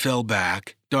 Her head fell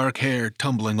back, dark hair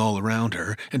tumbling all around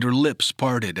her, and her lips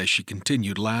parted as she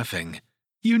continued laughing.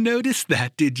 You noticed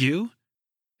that, did you?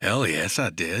 Hell yes, I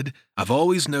did. I've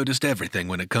always noticed everything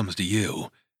when it comes to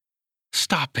you.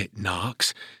 Stop it,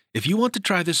 Knox. If you want to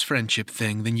try this friendship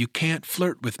thing, then you can't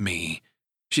flirt with me,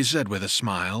 she said with a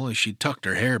smile as she tucked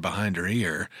her hair behind her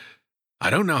ear. I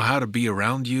don't know how to be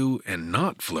around you and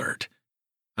not flirt.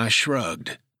 I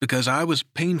shrugged, because I was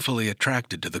painfully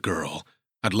attracted to the girl.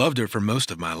 I'd loved her for most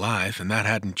of my life, and that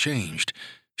hadn't changed.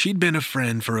 She'd been a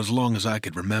friend for as long as I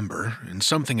could remember, and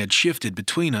something had shifted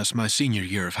between us my senior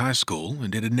year of high school,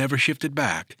 and it had never shifted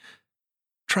back.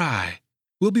 Try.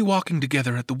 We'll be walking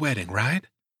together at the wedding, right?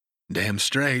 Damn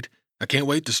straight. I can't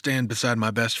wait to stand beside my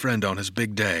best friend on his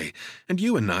big day. And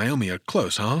you and Naomi are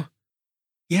close, huh?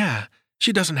 Yeah.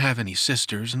 She doesn't have any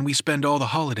sisters, and we spend all the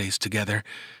holidays together.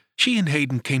 She and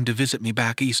Hayden came to visit me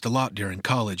back east a lot during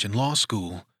college and law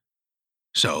school.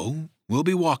 So, we'll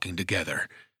be walking together.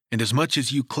 And as much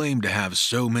as you claim to have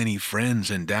so many friends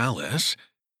in Dallas,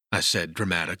 I said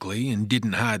dramatically and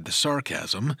didn't hide the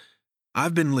sarcasm,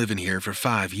 I've been living here for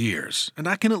 5 years, and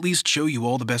I can at least show you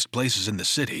all the best places in the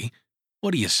city.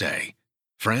 What do you say?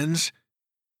 Friends?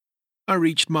 I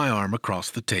reached my arm across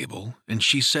the table, and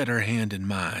she set her hand in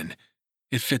mine.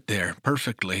 It fit there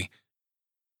perfectly.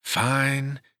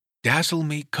 Fine. Dazzle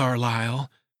me, Carlisle.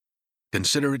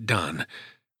 Consider it done.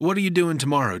 What are you doing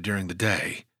tomorrow during the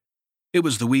day? It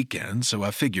was the weekend, so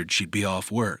I figured she'd be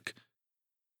off work.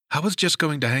 I was just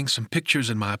going to hang some pictures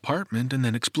in my apartment and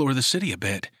then explore the city a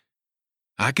bit.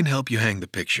 I can help you hang the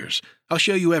pictures. I'll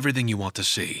show you everything you want to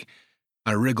see.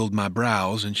 I wriggled my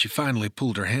brows, and she finally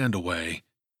pulled her hand away.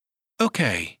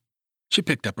 Okay. She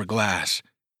picked up her glass.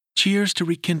 Cheers to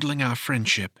rekindling our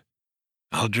friendship.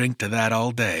 I'll drink to that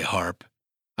all day, Harp.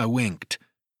 I winked.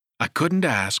 I couldn't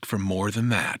ask for more than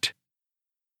that.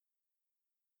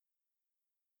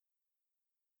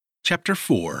 Chapter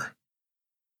 4.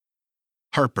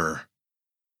 Harper.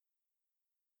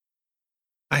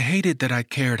 I hated that I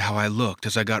cared how I looked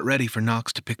as I got ready for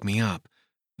Knox to pick me up.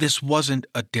 This wasn't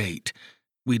a date.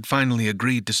 We'd finally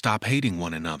agreed to stop hating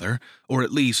one another, or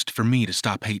at least for me to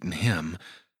stop hating him.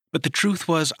 But the truth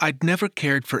was, I'd never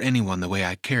cared for anyone the way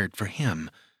I cared for him.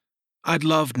 I'd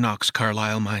loved Knox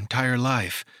Carlisle my entire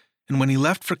life, and when he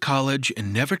left for college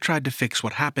and never tried to fix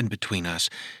what happened between us,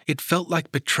 it felt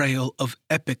like betrayal of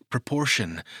epic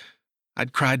proportion.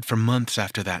 I'd cried for months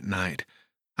after that night.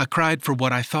 I cried for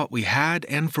what I thought we had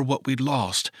and for what we'd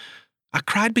lost. I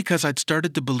cried because I'd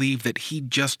started to believe that he'd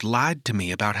just lied to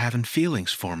me about having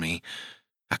feelings for me.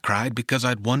 I cried because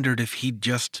I'd wondered if he'd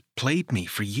just played me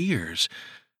for years.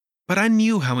 But I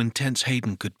knew how intense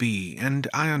Hayden could be, and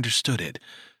I understood it.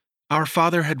 Our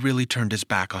father had really turned his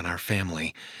back on our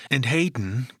family, and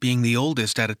Hayden, being the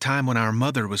oldest at a time when our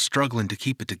mother was struggling to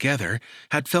keep it together,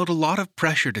 had felt a lot of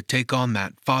pressure to take on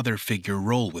that father figure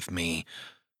role with me.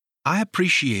 I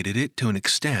appreciated it to an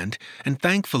extent, and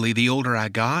thankfully the older I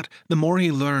got, the more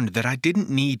he learned that I didn't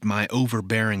need my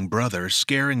overbearing brother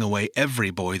scaring away every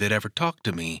boy that ever talked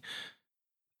to me.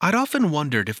 I'd often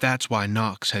wondered if that's why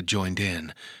Knox had joined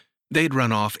in. They'd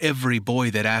run off every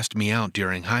boy that asked me out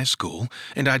during high school,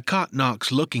 and I'd caught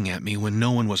Knox looking at me when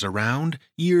no one was around,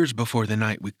 years before the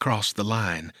night we crossed the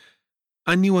line.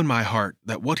 I knew in my heart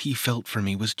that what he felt for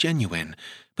me was genuine,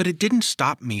 but it didn't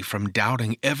stop me from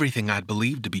doubting everything I'd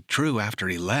believed to be true after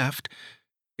he left.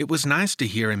 It was nice to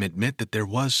hear him admit that there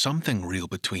was something real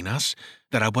between us,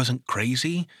 that I wasn't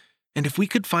crazy, and if we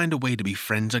could find a way to be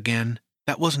friends again,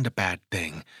 that wasn't a bad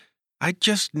thing. I'd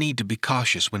just need to be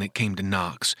cautious when it came to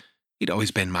Knox. He'd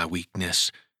always been my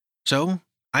weakness. So,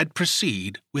 I'd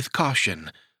proceed with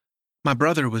caution. My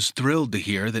brother was thrilled to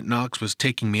hear that Knox was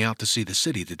taking me out to see the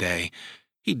city today.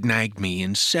 He'd nagged me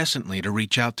incessantly to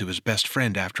reach out to his best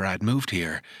friend after I'd moved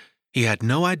here. He had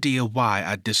no idea why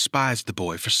I'd despised the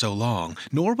boy for so long,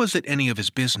 nor was it any of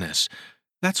his business.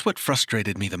 That's what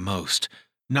frustrated me the most.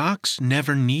 Knox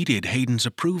never needed Hayden's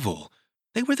approval.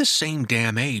 They were the same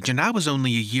damn age, and I was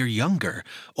only a year younger,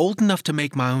 old enough to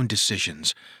make my own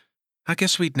decisions. I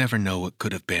guess we'd never know what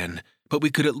could have been, but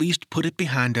we could at least put it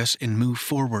behind us and move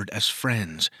forward as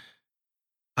friends.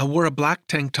 I wore a black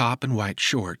tank top and white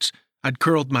shorts. I'd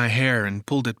curled my hair and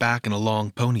pulled it back in a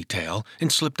long ponytail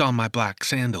and slipped on my black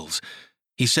sandals.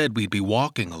 He said we'd be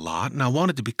walking a lot, and I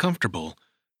wanted to be comfortable.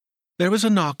 There was a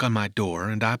knock on my door,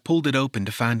 and I pulled it open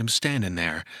to find him standing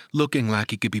there, looking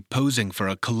like he could be posing for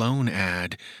a cologne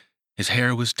ad. His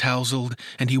hair was tousled,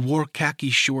 and he wore khaki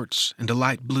shorts and a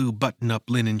light blue button-up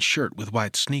linen shirt with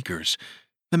white sneakers.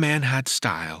 The man had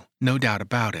style, no doubt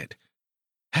about it.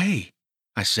 "Hey,"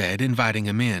 I said, inviting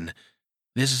him in.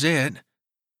 "This is it."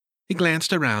 He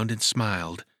glanced around and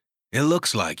smiled. "It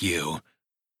looks like you."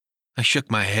 I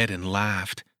shook my head and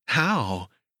laughed. "How?"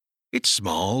 "It's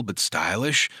small but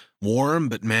stylish, warm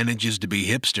but manages to be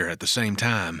hipster at the same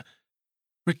time."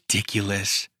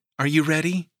 "Ridiculous. Are you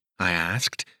ready?" I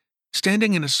asked.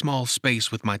 Standing in a small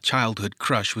space with my childhood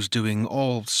crush was doing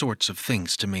all sorts of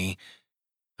things to me.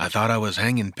 "I thought I was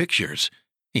hanging pictures,"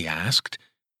 he asked.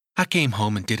 "I came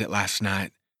home and did it last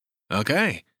night."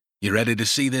 "Okay. You ready to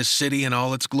see this city in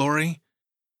all its glory?"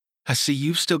 "I see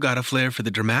you've still got a flair for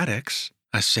the dramatics,"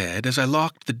 I said as I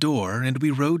locked the door and we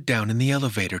rode down in the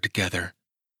elevator together.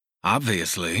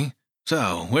 "Obviously.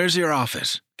 So, where's your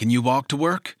office? Can you walk to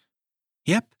work?"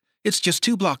 "Yep, it's just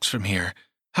 2 blocks from here.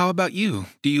 How about you?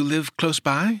 Do you live close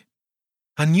by?"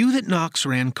 I knew that Knox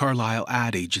ran Carlisle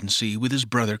Ad Agency with his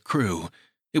brother Crew.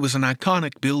 It was an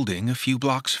iconic building a few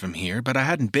blocks from here, but I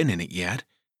hadn't been in it yet.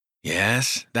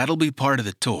 "Yes, that'll be part of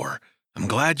the tour. I'm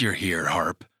glad you're here,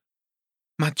 Harp."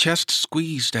 My chest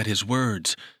squeezed at his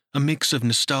words, a mix of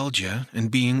nostalgia and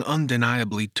being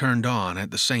undeniably turned on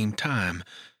at the same time.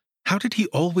 How did he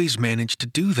always manage to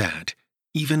do that?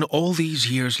 Even all these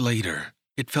years later,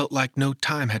 it felt like no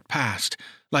time had passed,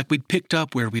 like we'd picked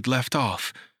up where we'd left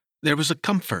off. There was a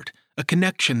comfort, a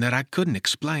connection that I couldn't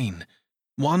explain.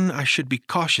 One I should be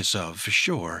cautious of, for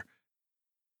sure.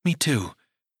 "Me too.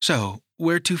 So,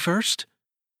 where to first?"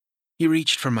 He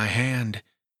reached for my hand.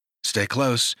 "Stay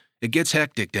close. It gets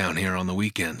hectic down here on the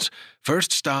weekends.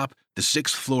 First stop, the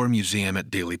 6th floor museum at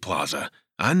Dealey Plaza.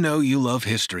 I know you love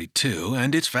history, too,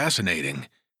 and it's fascinating."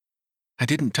 I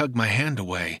didn't tug my hand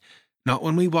away. Not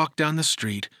when we walked down the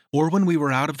street, or when we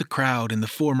were out of the crowd in the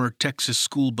former Texas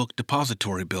School Book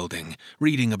Depository building,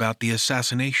 reading about the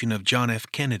assassination of John F.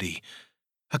 Kennedy.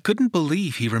 I couldn't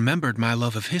believe he remembered my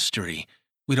love of history.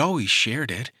 We'd always shared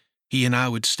it. He and I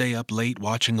would stay up late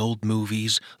watching old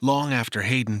movies, long after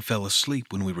Hayden fell asleep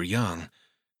when we were young.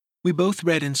 We both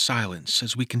read in silence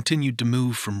as we continued to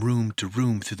move from room to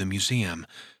room through the museum.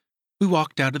 We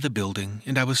walked out of the building,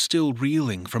 and I was still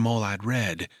reeling from all I'd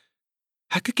read.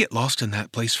 I could get lost in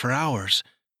that place for hours.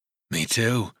 "Me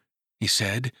too," he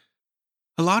said.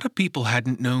 A lot of people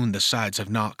hadn't known the sides of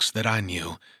Knox that I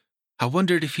knew. I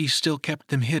wondered if he still kept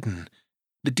them hidden,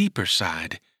 the deeper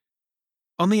side.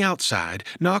 On the outside,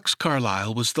 Knox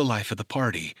Carlisle was the life of the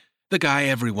party, the guy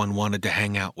everyone wanted to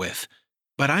hang out with.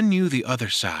 But I knew the other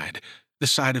side, the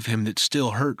side of him that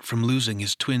still hurt from losing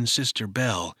his twin sister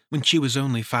Belle when she was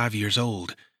only 5 years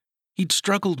old. He'd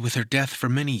struggled with her death for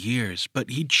many years,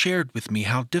 but he'd shared with me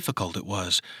how difficult it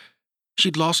was.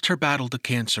 She'd lost her battle to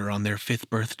cancer on their 5th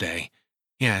birthday.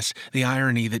 Yes, the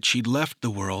irony that she'd left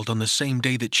the world on the same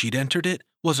day that she'd entered it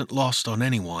wasn't lost on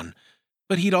anyone.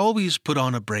 But he'd always put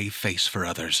on a brave face for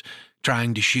others,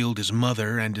 trying to shield his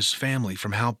mother and his family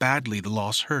from how badly the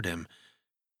loss hurt him.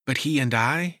 But he and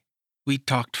we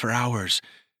talked for hours.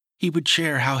 He would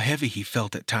share how heavy he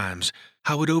felt at times,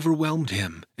 how it overwhelmed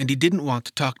him, and he didn't want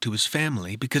to talk to his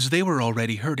family because they were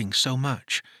already hurting so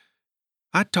much.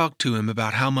 I talked to him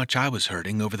about how much I was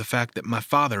hurting over the fact that my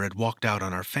father had walked out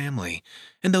on our family,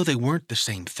 and though they weren't the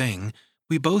same thing,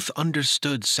 we both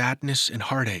understood sadness and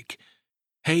heartache.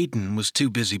 Hayden was too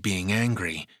busy being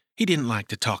angry. He didn't like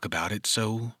to talk about it,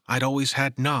 so I'd always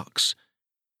had Knox.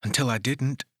 Until I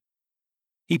didn't.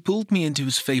 He pulled me into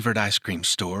his favorite ice cream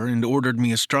store and ordered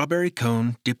me a strawberry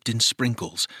cone dipped in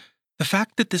sprinkles. The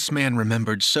fact that this man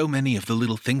remembered so many of the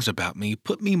little things about me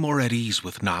put me more at ease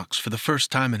with Knox for the first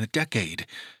time in a decade.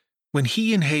 When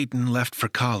he and Hayden left for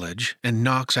college, and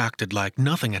Knox acted like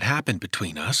nothing had happened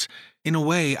between us, in a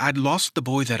way I'd lost the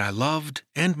boy that I loved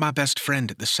and my best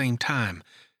friend at the same time.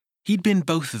 He'd been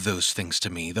both of those things to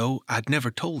me, though I'd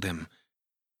never told him.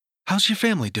 "How's your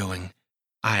family doing?"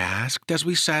 I asked as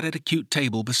we sat at a cute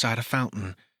table beside a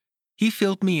fountain. He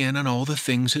filled me in on all the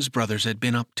things his brothers had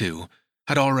been up to.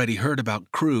 I'd already heard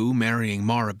about Crew marrying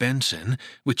Mara Benson,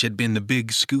 which had been the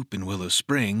big scoop in Willow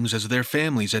Springs, as their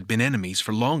families had been enemies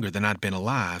for longer than I'd been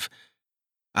alive.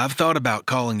 "I've thought about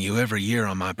calling you every year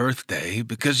on my birthday,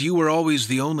 because you were always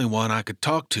the only one I could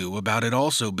talk to about it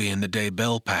also being the day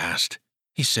Belle passed,"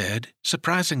 he said,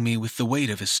 surprising me with the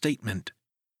weight of his statement.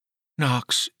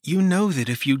 "Knox, you know that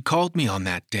if you'd called me on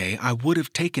that day, I would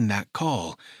have taken that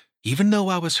call. Even though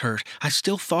I was hurt, I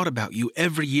still thought about you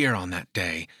every year on that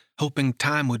day, hoping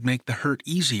time would make the hurt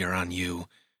easier on you."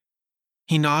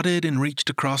 He nodded and reached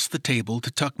across the table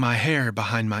to tuck my hair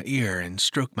behind my ear and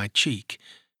stroke my cheek.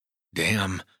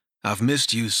 "Damn, I've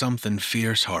missed you something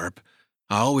fierce, Harp.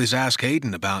 I always ask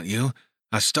Hayden about you.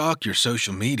 I stalk your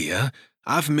social media.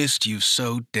 I've missed you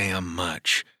so damn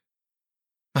much."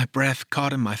 My breath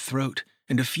caught in my throat,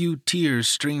 and a few tears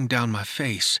streamed down my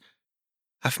face.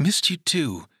 "I've missed you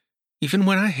too. Even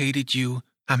when I hated you,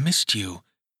 I missed you."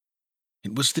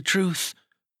 It was the truth.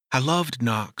 I loved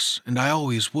Knox, and I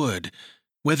always would.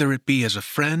 Whether it be as a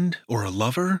friend or a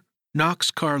lover,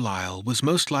 Knox Carlyle was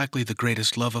most likely the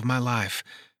greatest love of my life.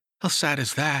 How sad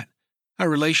is that? Our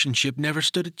relationship never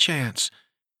stood a chance.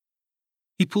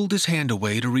 He pulled his hand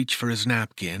away to reach for his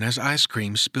napkin as ice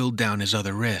cream spilled down his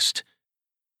other wrist.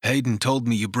 "Hayden told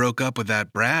me you broke up with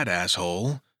that Brad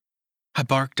asshole." I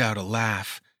barked out a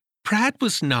laugh. Brad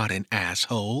was not an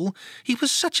asshole. He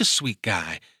was such a sweet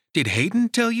guy. Did Hayden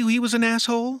tell you he was an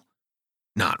asshole?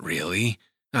 Not really.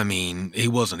 I mean, he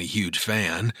wasn't a huge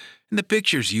fan, and the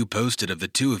pictures you posted of the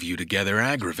two of you together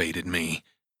aggravated me.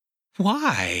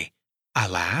 Why? I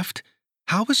laughed.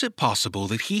 How was it possible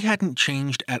that he hadn't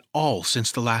changed at all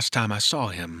since the last time I saw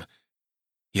him?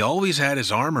 "He always had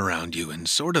his arm around you in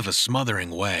sort of a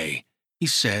smothering way," he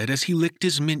said as he licked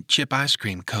his mint chip ice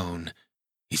cream cone.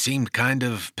 "He seemed kind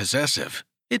of possessive.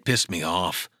 It pissed me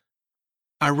off."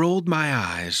 I rolled my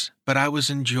eyes, but I was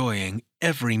enjoying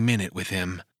every minute with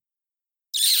him.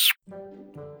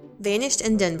 Vanished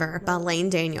in Denver by Lane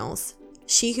Daniels.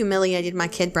 She humiliated my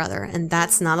kid brother, and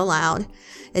that's not allowed.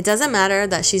 It doesn't matter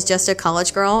that she's just a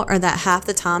college girl or that half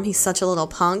the time he's such a little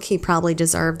punk, he probably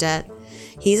deserved it.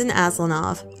 He's an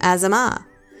Aslanov, as am I.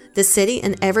 The city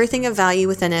and everything of value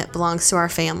within it belongs to our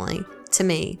family, to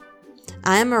me.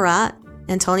 I am Marat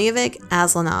Antonievich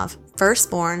Aslanov,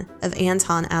 firstborn of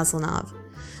Anton Aslanov.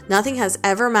 Nothing has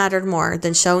ever mattered more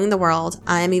than showing the world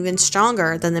I am even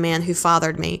stronger than the man who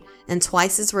fathered me and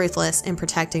twice as ruthless in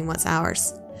protecting what's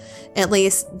ours. At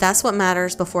least, that's what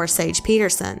matters before Sage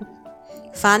Peterson.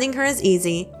 Finding her is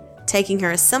easy, taking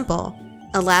her is simple,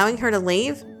 allowing her to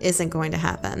leave isn't going to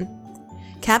happen.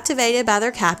 Captivated by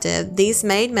their captive, these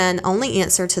made men only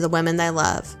answer to the women they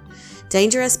love.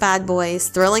 Dangerous bad boys,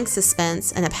 thrilling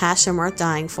suspense, and a passion worth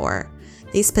dying for.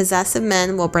 These possessive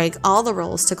men will break all the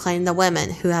rules to claim the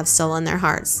women who have stolen their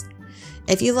hearts.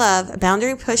 If you love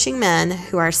boundary-pushing men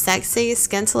who are sexy,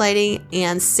 scintillating,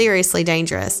 and seriously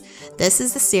dangerous, this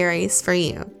is the series for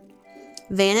you.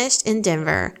 Vanished in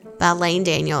Denver by Lane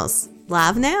Daniels.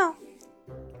 Live now.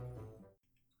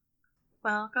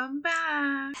 Welcome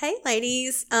back. Hey,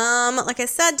 ladies. Like I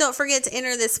said, don't forget to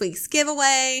enter this week's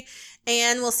giveaway,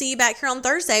 and we'll see you back here on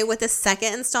Thursday with the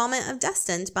second installment of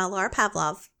Destined by Laura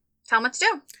Pavlov. Tell them what to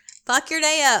do. Fuck your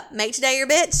day up. Make today your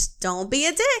bitch. Don't be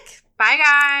a dick. Bye,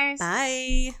 guys.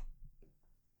 Bye.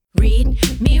 Read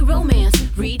me romance.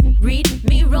 Read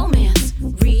me romance.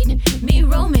 Read me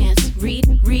romance.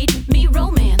 Read me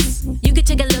romance. You could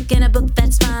take a look in a book,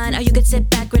 that's fine. Or you could sit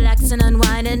back, relax, and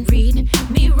unwind and read